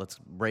fuck it. Let's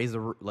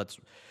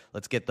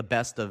get the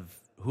best of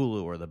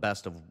Hulu or the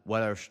best of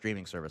whatever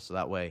streaming service, so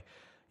that way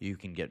you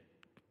can get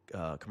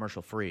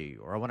commercial free.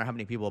 Or I wonder how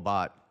many people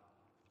bought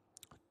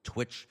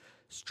Twitch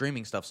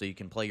streaming stuff so you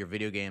can play your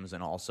video games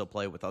and also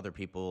play with other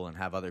people and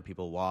have other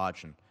people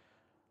watch, and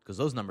because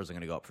those numbers are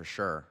going to go up for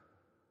sure.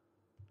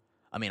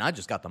 I mean, I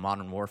just got the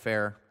Modern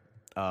Warfare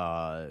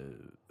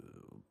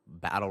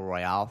Battle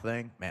Royale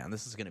thing. Man,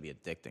 this is going to be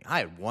addicting.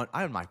 I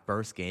had my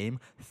first game,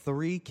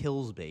 3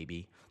 kills,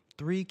 baby.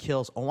 3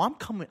 kills. Oh, I'm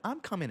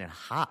coming in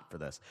hot for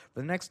this. For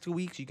the next 2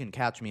 weeks, you can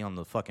catch me on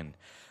the fucking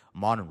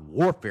Modern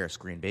Warfare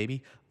screen,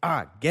 baby.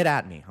 Get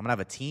at me. I'm going to have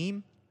a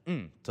team.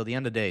 Till the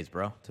end of days,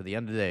 bro. To the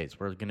end of days.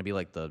 We're going to be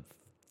like the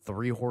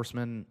 3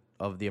 horsemen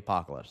of the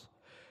apocalypse.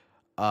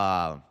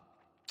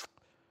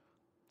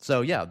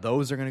 So, yeah,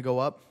 those are going to go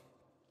up.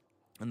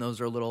 And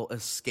those are little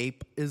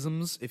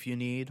escapisms if you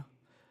need.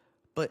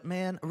 But,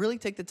 man, really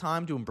take the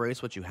time to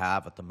embrace what you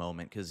have at the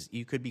moment, because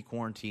you could be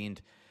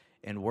quarantined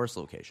in worse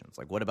locations.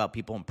 Like, what about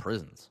people in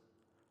prisons?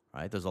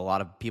 Right? There's a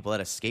lot of people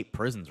that escaped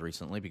prisons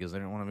recently because they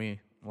didn't want to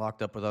be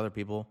locked up with other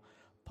people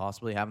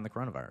possibly having the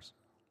coronavirus.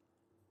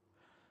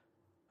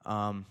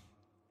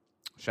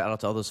 Shout out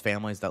to all those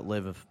families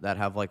that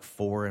have like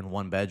 4 in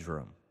 1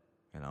 bedroom.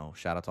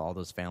 Shout out to all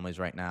those families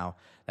right now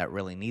that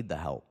really need the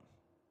help.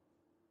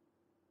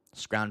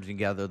 Scrounging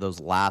together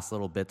those last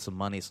little bits of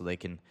money so they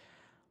can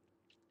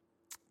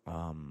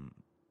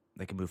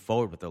move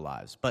forward with their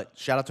lives. But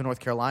shout out to North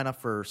Carolina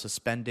for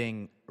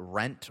suspending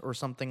rent or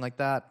something like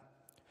that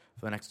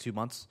for the next 2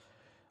 months.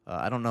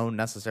 I don't know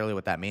necessarily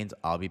what that means.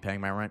 I'll be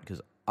paying my rent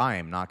because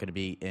I'm not going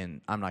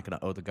to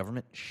owe the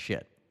government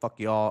shit. Fuck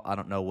y'all. I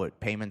don't know what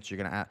payments you're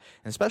going to add.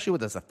 And especially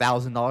with this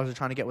 $1,000 they're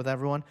trying to get with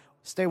everyone.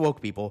 Stay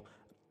woke, people.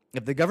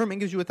 If the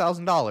government gives you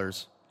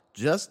 $1,000,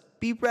 just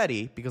be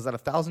ready, because that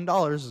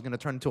 $1,000 is going to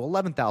turn into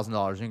 $11,000. And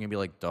you're going to be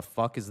like, the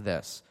fuck is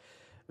this?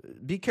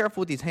 Be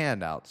careful with these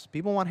handouts.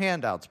 People want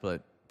handouts,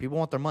 but people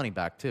want their money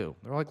back too.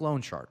 They're like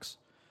loan sharks.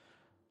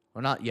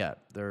 Or not yet.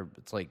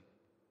 It's like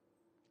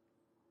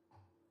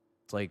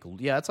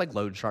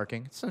loan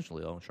sharking. It's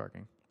essentially loan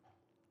sharking.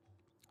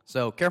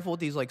 So careful with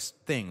these like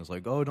things,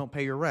 like, oh, don't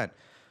pay your rent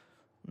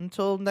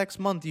until next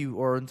month,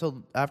 or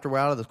until after we're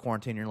out of this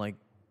quarantine. You're like,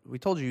 we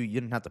told you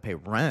didn't have to pay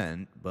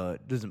rent, but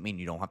it doesn't mean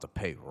you don't have to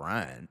pay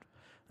rent,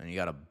 and you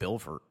got a bill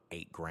for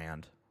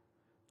 $8,000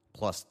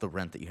 plus the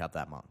rent that you have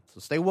that month. So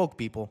stay woke,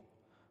 people.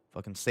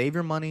 Fucking save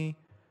your money.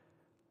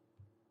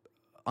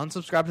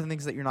 Unsubscribe to the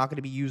things that you're not going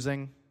to be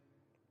using.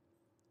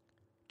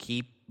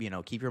 Keep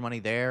your money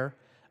there.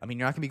 I mean,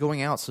 you're not going to be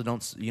going out, so you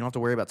don't have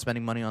to worry about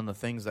spending money on the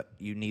things that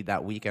you need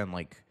that weekend,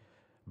 like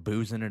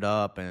boozing it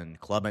up and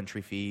club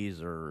entry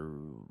fees or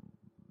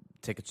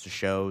tickets to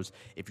shows.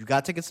 If you've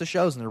got tickets to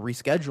shows and they're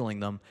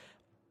rescheduling them,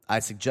 I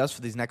suggest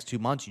for these next 2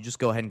 months, you just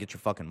go ahead and get your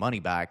fucking money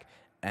back.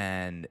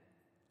 And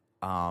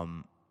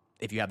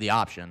if you have the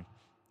option,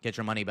 get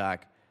your money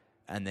back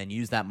and then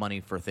use that money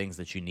for things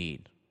that you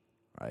need,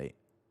 right?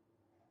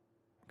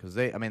 Because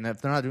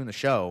if they're not doing the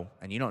show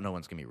and you don't know when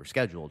it's going to be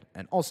rescheduled,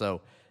 and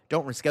also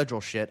don't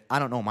reschedule shit. I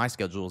don't know my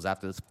schedule is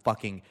after this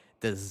fucking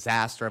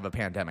disaster of a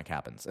pandemic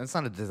happens. And it's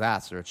not a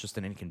disaster. It's just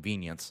an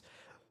inconvenience.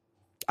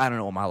 I don't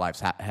know where my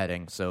life's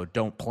heading, so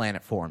don't plan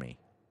it for me.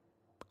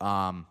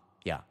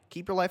 Yeah,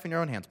 keep your life in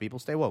your own hands, people.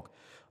 Stay woke.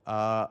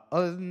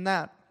 Other than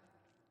that,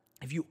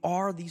 if you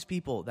are these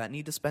people that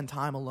need to spend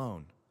time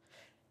alone,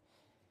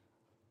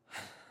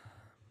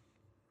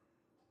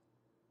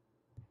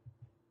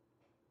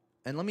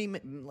 and let me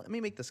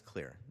make this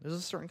clear. There's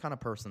a certain kind of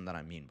person that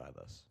I mean by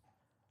this.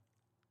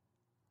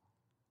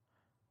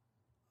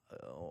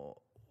 So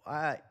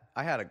I'm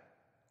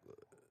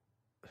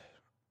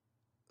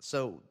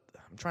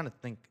trying to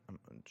think.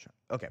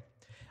 Okay,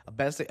 a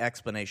basic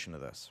explanation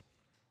of this.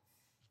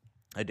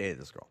 I dated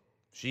this girl.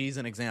 She's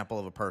an example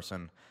of a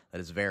person that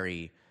is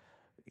very,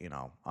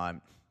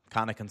 I'm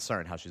kind of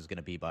concerned how she's going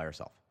to be by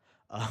herself.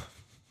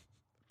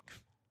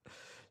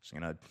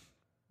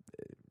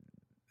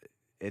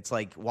 It's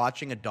like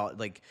watching a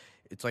dog.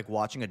 It's like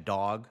watching a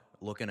dog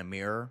look in a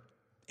mirror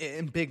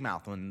in Big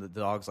Mouth when the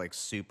dog's like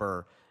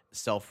super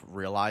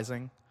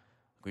self-realizing.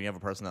 When you have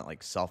a person that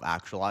like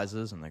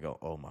self-actualizes and they go,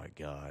 "Oh my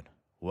God,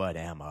 what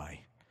am I?"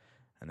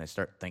 And they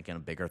start thinking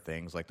of bigger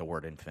things like the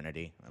word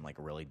infinity and like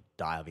really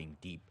diving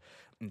deep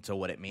into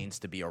what it means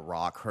to be a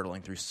rock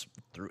hurtling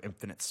through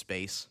infinite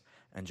space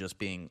and just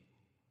being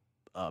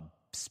a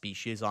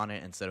species on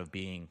it instead of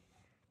being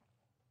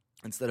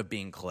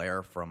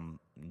Claire from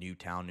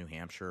Newtown, New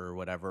Hampshire or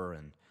whatever,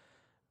 and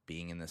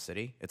being in the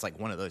city. It's like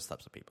one of those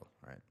types of people,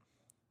 right?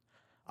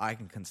 I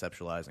can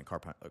conceptualize and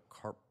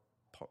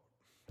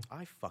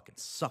I fucking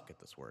suck at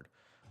this word.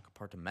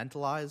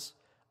 Compartmentalize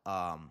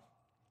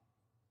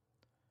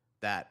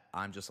that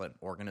I'm just like an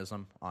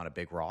organism on a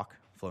big rock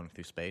floating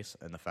through space,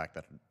 and the fact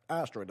that an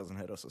asteroid doesn't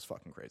hit us is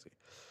fucking crazy.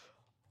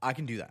 I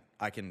can do that.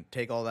 I can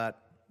take all that,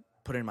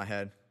 put it in my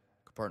head,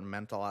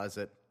 compartmentalize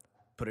it,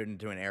 put it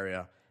into an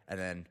area, and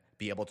then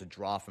be able to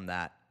draw from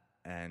that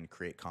and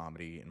create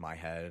comedy in my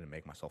head and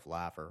make myself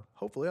laugh, or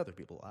hopefully other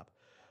people laugh,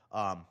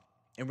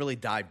 and really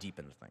dive deep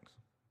into things.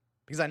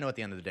 Because I know at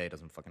the end of the day it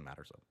doesn't fucking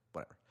matter, so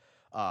whatever.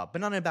 but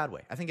not in a bad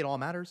way. I think it all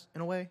matters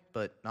in a way,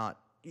 but not.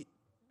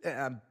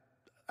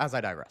 As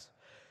I digress.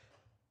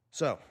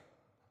 So,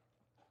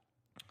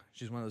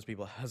 she's one of those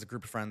people, has a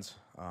group of friends.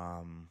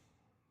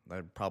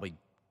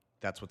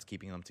 That's what's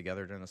keeping them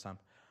together during this time.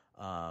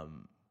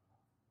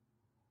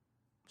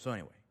 So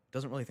anyway,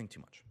 doesn't really think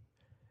too much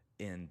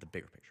in the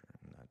bigger picture,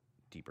 in that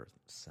deeper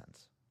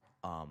sense.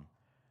 You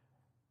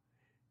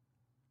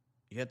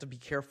have to be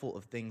careful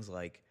of things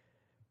like,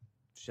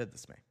 she said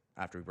this to me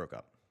after we broke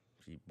up.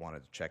 She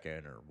wanted to check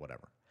in or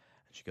whatever.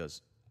 And she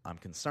goes, I'm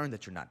concerned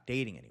that you're not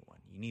dating anyone.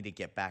 You need to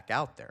get back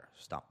out there.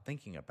 Stop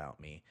thinking about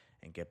me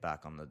and get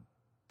back on the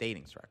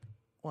dating track.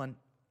 One,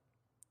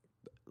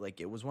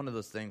 like, it was one of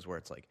those things where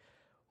it's like,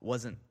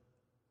 wasn't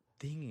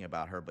thinking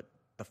about her, but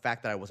the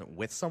fact that I wasn't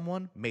with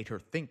someone made her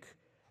think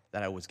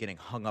that I was getting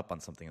hung up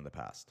on something in the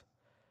past.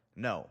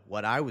 No,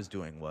 what I was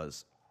doing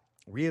was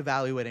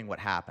reevaluating what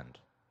happened,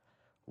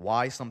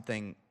 why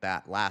something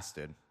that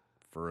lasted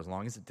for as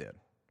long as it did,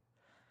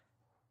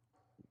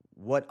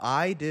 what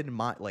I did,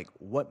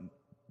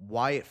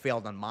 why it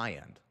failed on my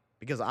end,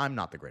 because I'm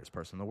not the greatest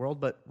person in the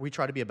world, but we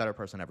try to be a better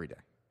person every day.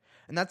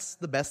 And that's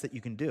the best that you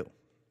can do.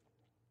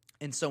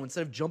 And so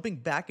instead of jumping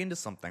back into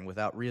something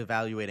without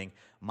reevaluating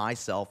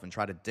myself and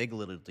try to dig a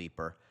little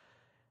deeper,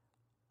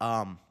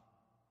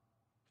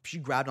 she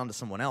grabbed onto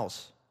someone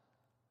else.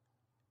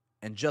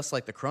 And just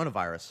like the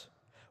coronavirus,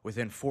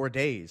 within 4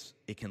 days,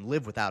 it can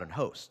live without a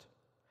host.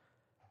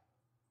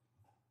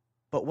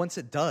 But once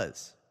it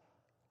does,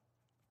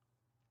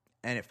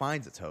 and it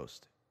finds its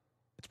host,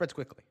 it spreads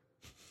quickly.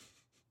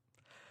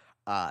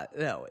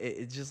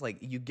 It's just like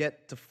you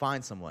get to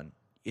find someone.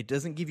 It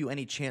doesn't give you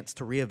any chance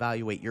to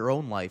reevaluate your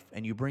own life,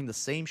 and you bring the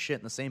same shit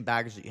and the same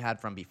baggage that you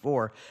had from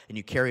before, and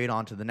you carry it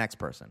on to the next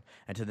person,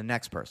 and to the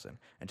next person,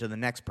 and to the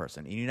next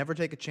person. And you never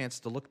take a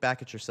chance to look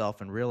back at yourself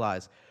and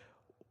realize,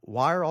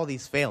 why are all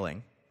these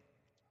failing?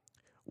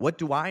 What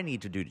do I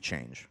need to do to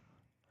change?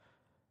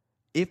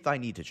 If I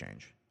need to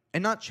change.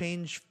 And not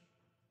change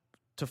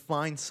to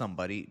find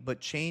somebody,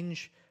 but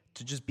change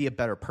to just be a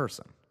better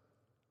person.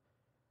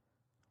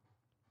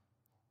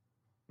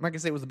 I'm not going to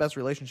say it was the best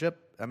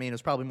relationship. I mean,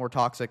 it's probably more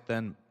toxic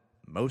than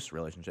most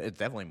relationships. It's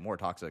definitely more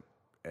toxic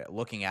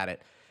looking at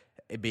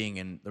it being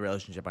in the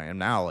relationship I am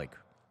now. Like,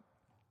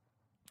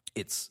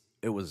 it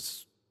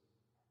was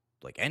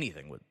like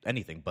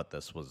anything but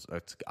this was,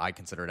 I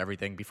considered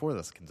everything before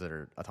this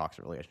considered a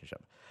toxic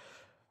relationship.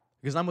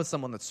 Because I'm with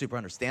someone that's super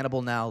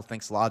understandable now,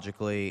 thinks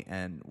logically,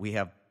 and we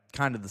have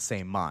kind of the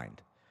same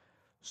mind.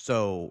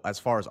 So as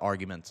far as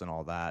arguments and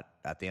all that,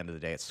 at the end of the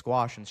day, it's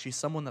squash, and she's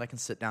someone that I can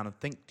sit down and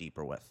think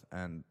deeper with,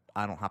 and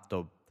I don't have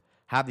to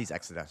have these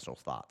existential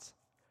thoughts.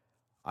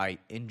 I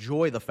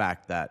enjoy the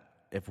fact that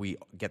if we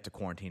get to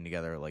quarantine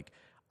together, like,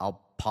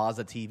 I'll pause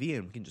the TV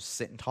and we can just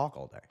sit and talk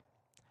all day.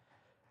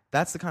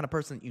 That's the kind of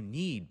person that you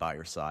need by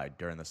your side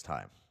during this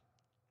time.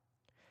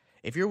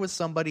 If you're with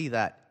somebody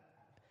that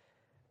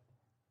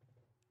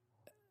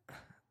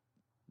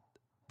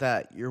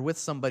you're with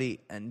somebody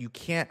and you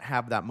can't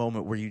have that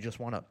moment where you just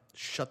want to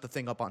shut the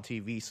thing up on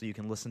TV so you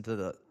can listen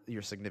to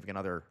your significant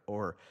other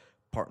or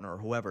partner or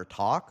whoever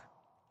talk,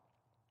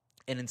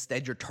 and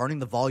instead you're turning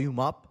the volume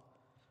up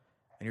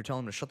and you're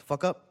telling them to shut the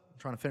fuck up, I'm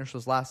trying to finish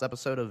this last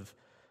episode of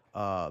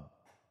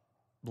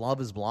Love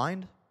is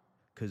Blind,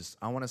 because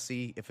I want to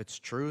see if it's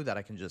true that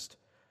I can just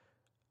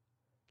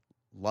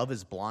love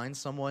is blind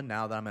someone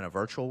now that I'm in a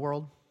virtual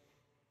world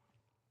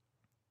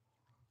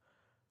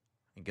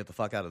and get the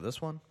fuck out of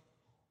this one.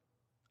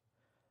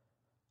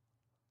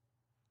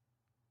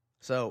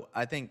 So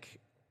I think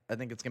it's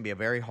going to be a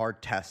very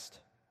hard test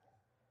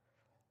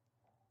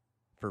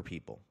for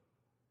people.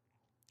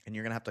 And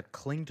you're going to have to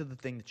cling to the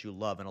thing that you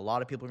love. And a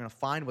lot of people are going to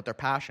find what their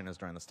passion is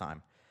during this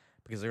time,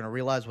 because they're going to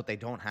realize what they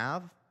don't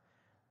have,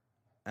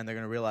 and they're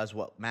going to realize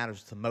what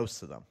matters the most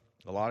to them.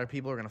 A lot of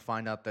people are going to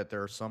find out that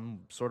they're some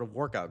sort of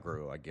workout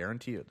guru. I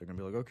guarantee it. They're going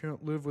to be like, I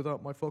can't live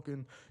without my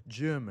fucking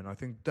gym, and I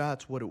think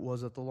that's what it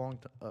was at the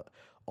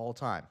all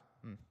time.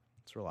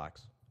 Let's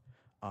relax.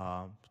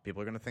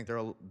 People are going to think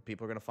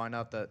people are going to find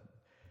out that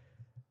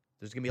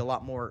there's going to be a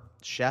lot more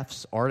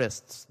chefs,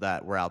 artists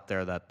that were out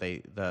there than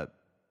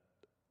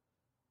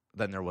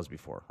there was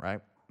before,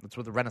 right? That's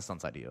what the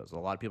Renaissance idea is. A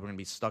lot of people are going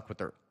to be stuck with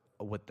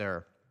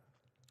their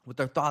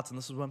thoughts, and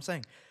this is what I'm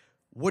saying.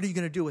 What are you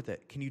going to do with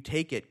it? Can you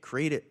take it,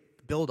 create it,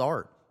 build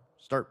art,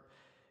 start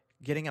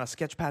getting out a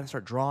sketch pad and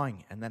start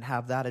drawing, and then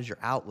have that as your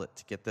outlet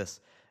to get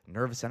this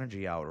nervous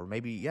energy out? Or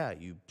maybe,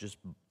 you just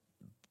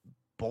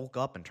bulk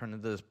up and turn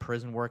into this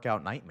prison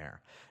workout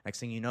nightmare. Next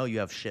thing you know, you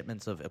have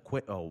shipments of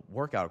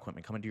workout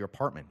equipment coming to your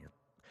apartment.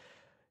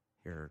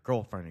 Your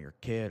girlfriend or your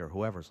kid or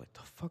whoever's like, the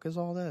fuck is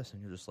all this?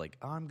 And you're just like,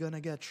 I'm going to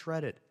get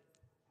shredded.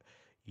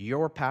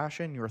 Your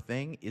passion, your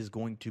thing is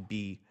going to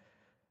be,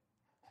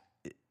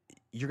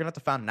 you're going to have to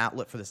find an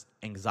outlet for this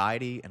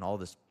anxiety and all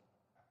this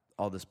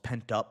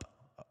pent up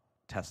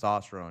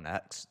testosterone,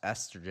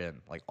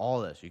 estrogen, like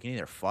all this. You can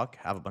either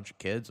have a bunch of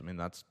kids. I mean,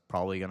 that's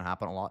probably going to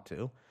happen a lot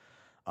too.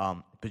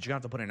 But you're going to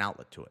have to put an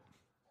outlet to it.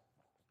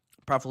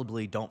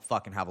 Preferably don't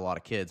fucking have a lot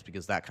of kids,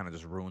 because that kind of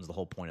just ruins the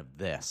whole point of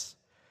this.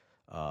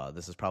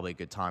 this is probably a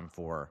good time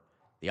for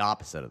the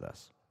opposite of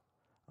this.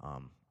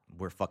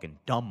 We're fucking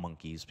dumb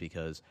monkeys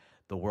because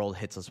the world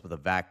hits us with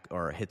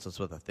hits us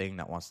with a thing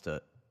that wants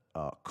to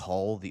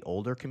cull the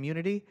older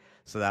community,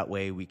 so that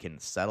way we can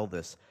settle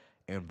this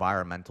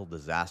environmental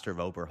disaster of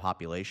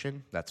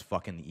overpopulation that's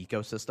fucking the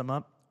ecosystem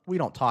up. We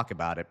don't talk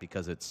about it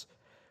because it's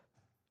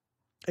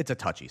a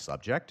touchy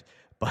subject,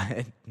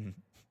 but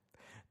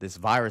this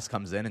virus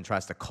comes in and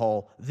tries to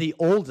cull the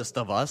oldest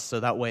of us, so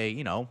that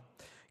way,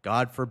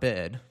 God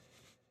forbid,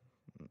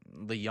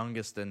 the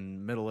youngest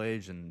and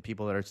middle-aged and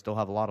people that still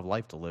have a lot of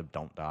life to live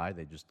don't die.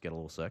 They just get a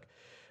little sick.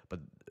 But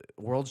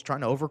the world's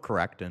trying to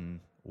overcorrect, and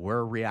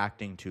we're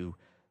reacting to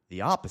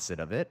the opposite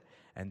of it.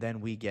 And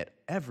then we get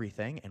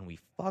everything, and we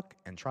fuck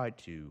and try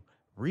to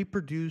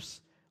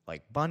reproduce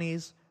like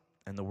bunnies,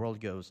 and the world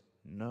goes,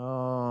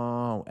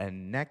 no.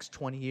 And next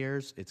 20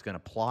 years, it's going to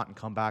plot and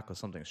come back with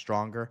something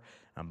stronger.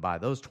 And by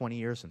those 20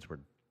 years, since we're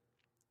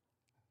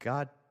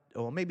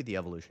maybe the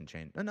evolution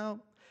changed. No,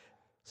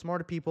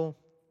 smarter people,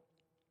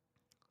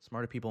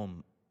 smarter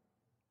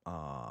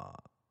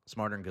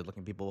and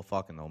good-looking people will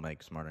fuck, and they'll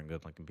make smarter and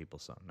good-looking people.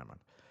 So never mind.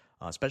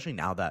 Especially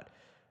now that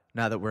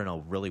we're in a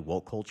really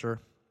woke culture,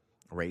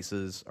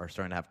 races are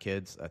starting to have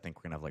kids. I think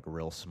we're gonna have like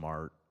real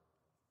smart,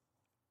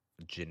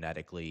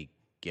 genetically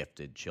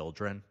gifted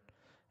children,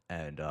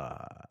 and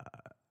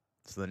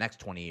so the next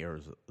 20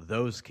 years,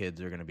 those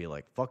kids are gonna be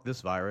like, "Fuck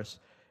this virus,"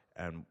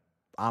 and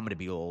I'm gonna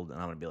be old, and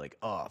I'm gonna be like,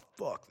 "Oh,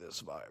 fuck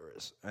this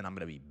virus," and I'm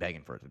gonna be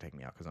begging for it to take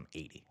me out because I'm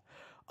 80.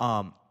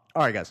 All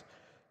right, guys.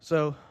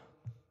 So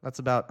that's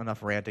about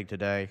enough ranting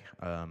today.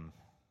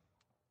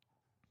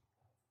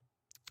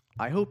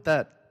 I hope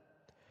that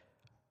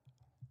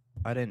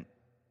I didn't,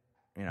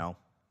 go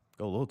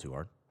a little too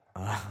hard.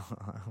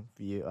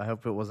 I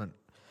hope it wasn't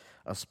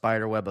a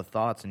spider web of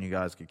thoughts and you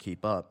guys could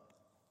keep up.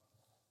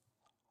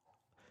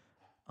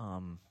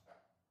 And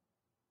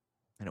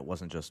it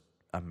wasn't just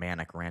a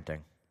manic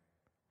ranting.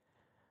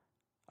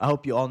 I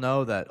hope you all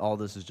know that all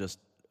this is just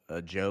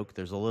a joke.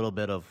 There's a little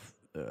bit of,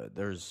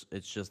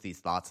 it's just these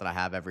thoughts that I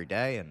have every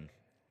day, and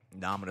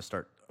now I'm going to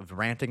start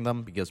ranting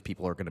them because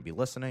people are going to be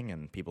listening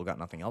and people got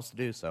nothing else to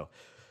do. So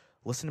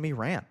listen to me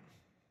rant,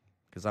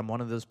 because I'm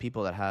one of those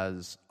people that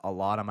has a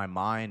lot on my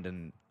mind,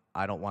 and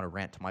I don't want to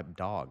rant to my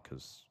dog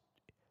because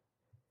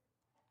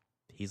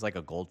he's like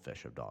a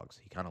goldfish of dogs.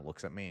 He kind of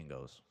looks at me and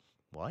goes,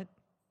 "What?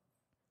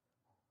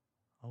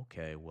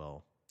 Okay,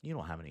 well, you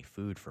don't have any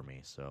food for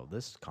me, so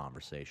this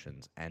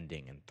conversation's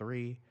ending in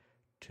 3,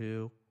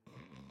 2."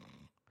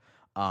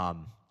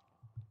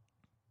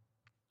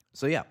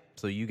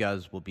 So you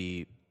guys will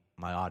be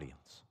my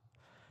audience.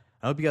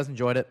 I hope you guys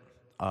enjoyed it.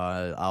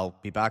 I'll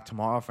be back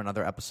tomorrow for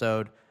another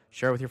episode.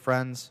 Share it with your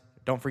friends.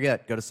 Don't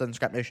forget, go to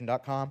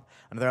SouthernScrapNation.com.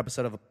 Another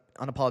episode of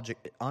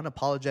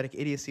Unapologetic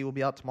Idiocy will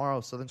be out tomorrow.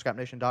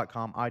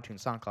 SouthernScrapNation.com,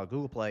 iTunes, SoundCloud,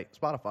 Google Play,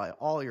 Spotify,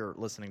 all your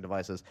listening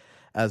devices,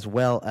 as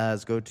well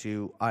as go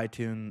to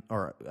iTunes,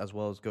 or as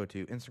well as go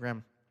to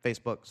Instagram,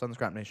 Facebook, Southern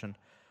Scrap Nation,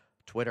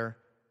 Twitter,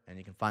 and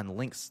you can find the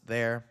links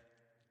there.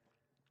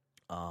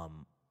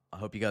 I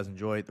hope you guys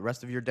enjoy the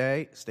rest of your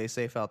day. Stay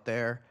safe out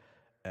there,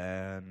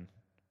 and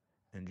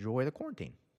enjoy the quarantine.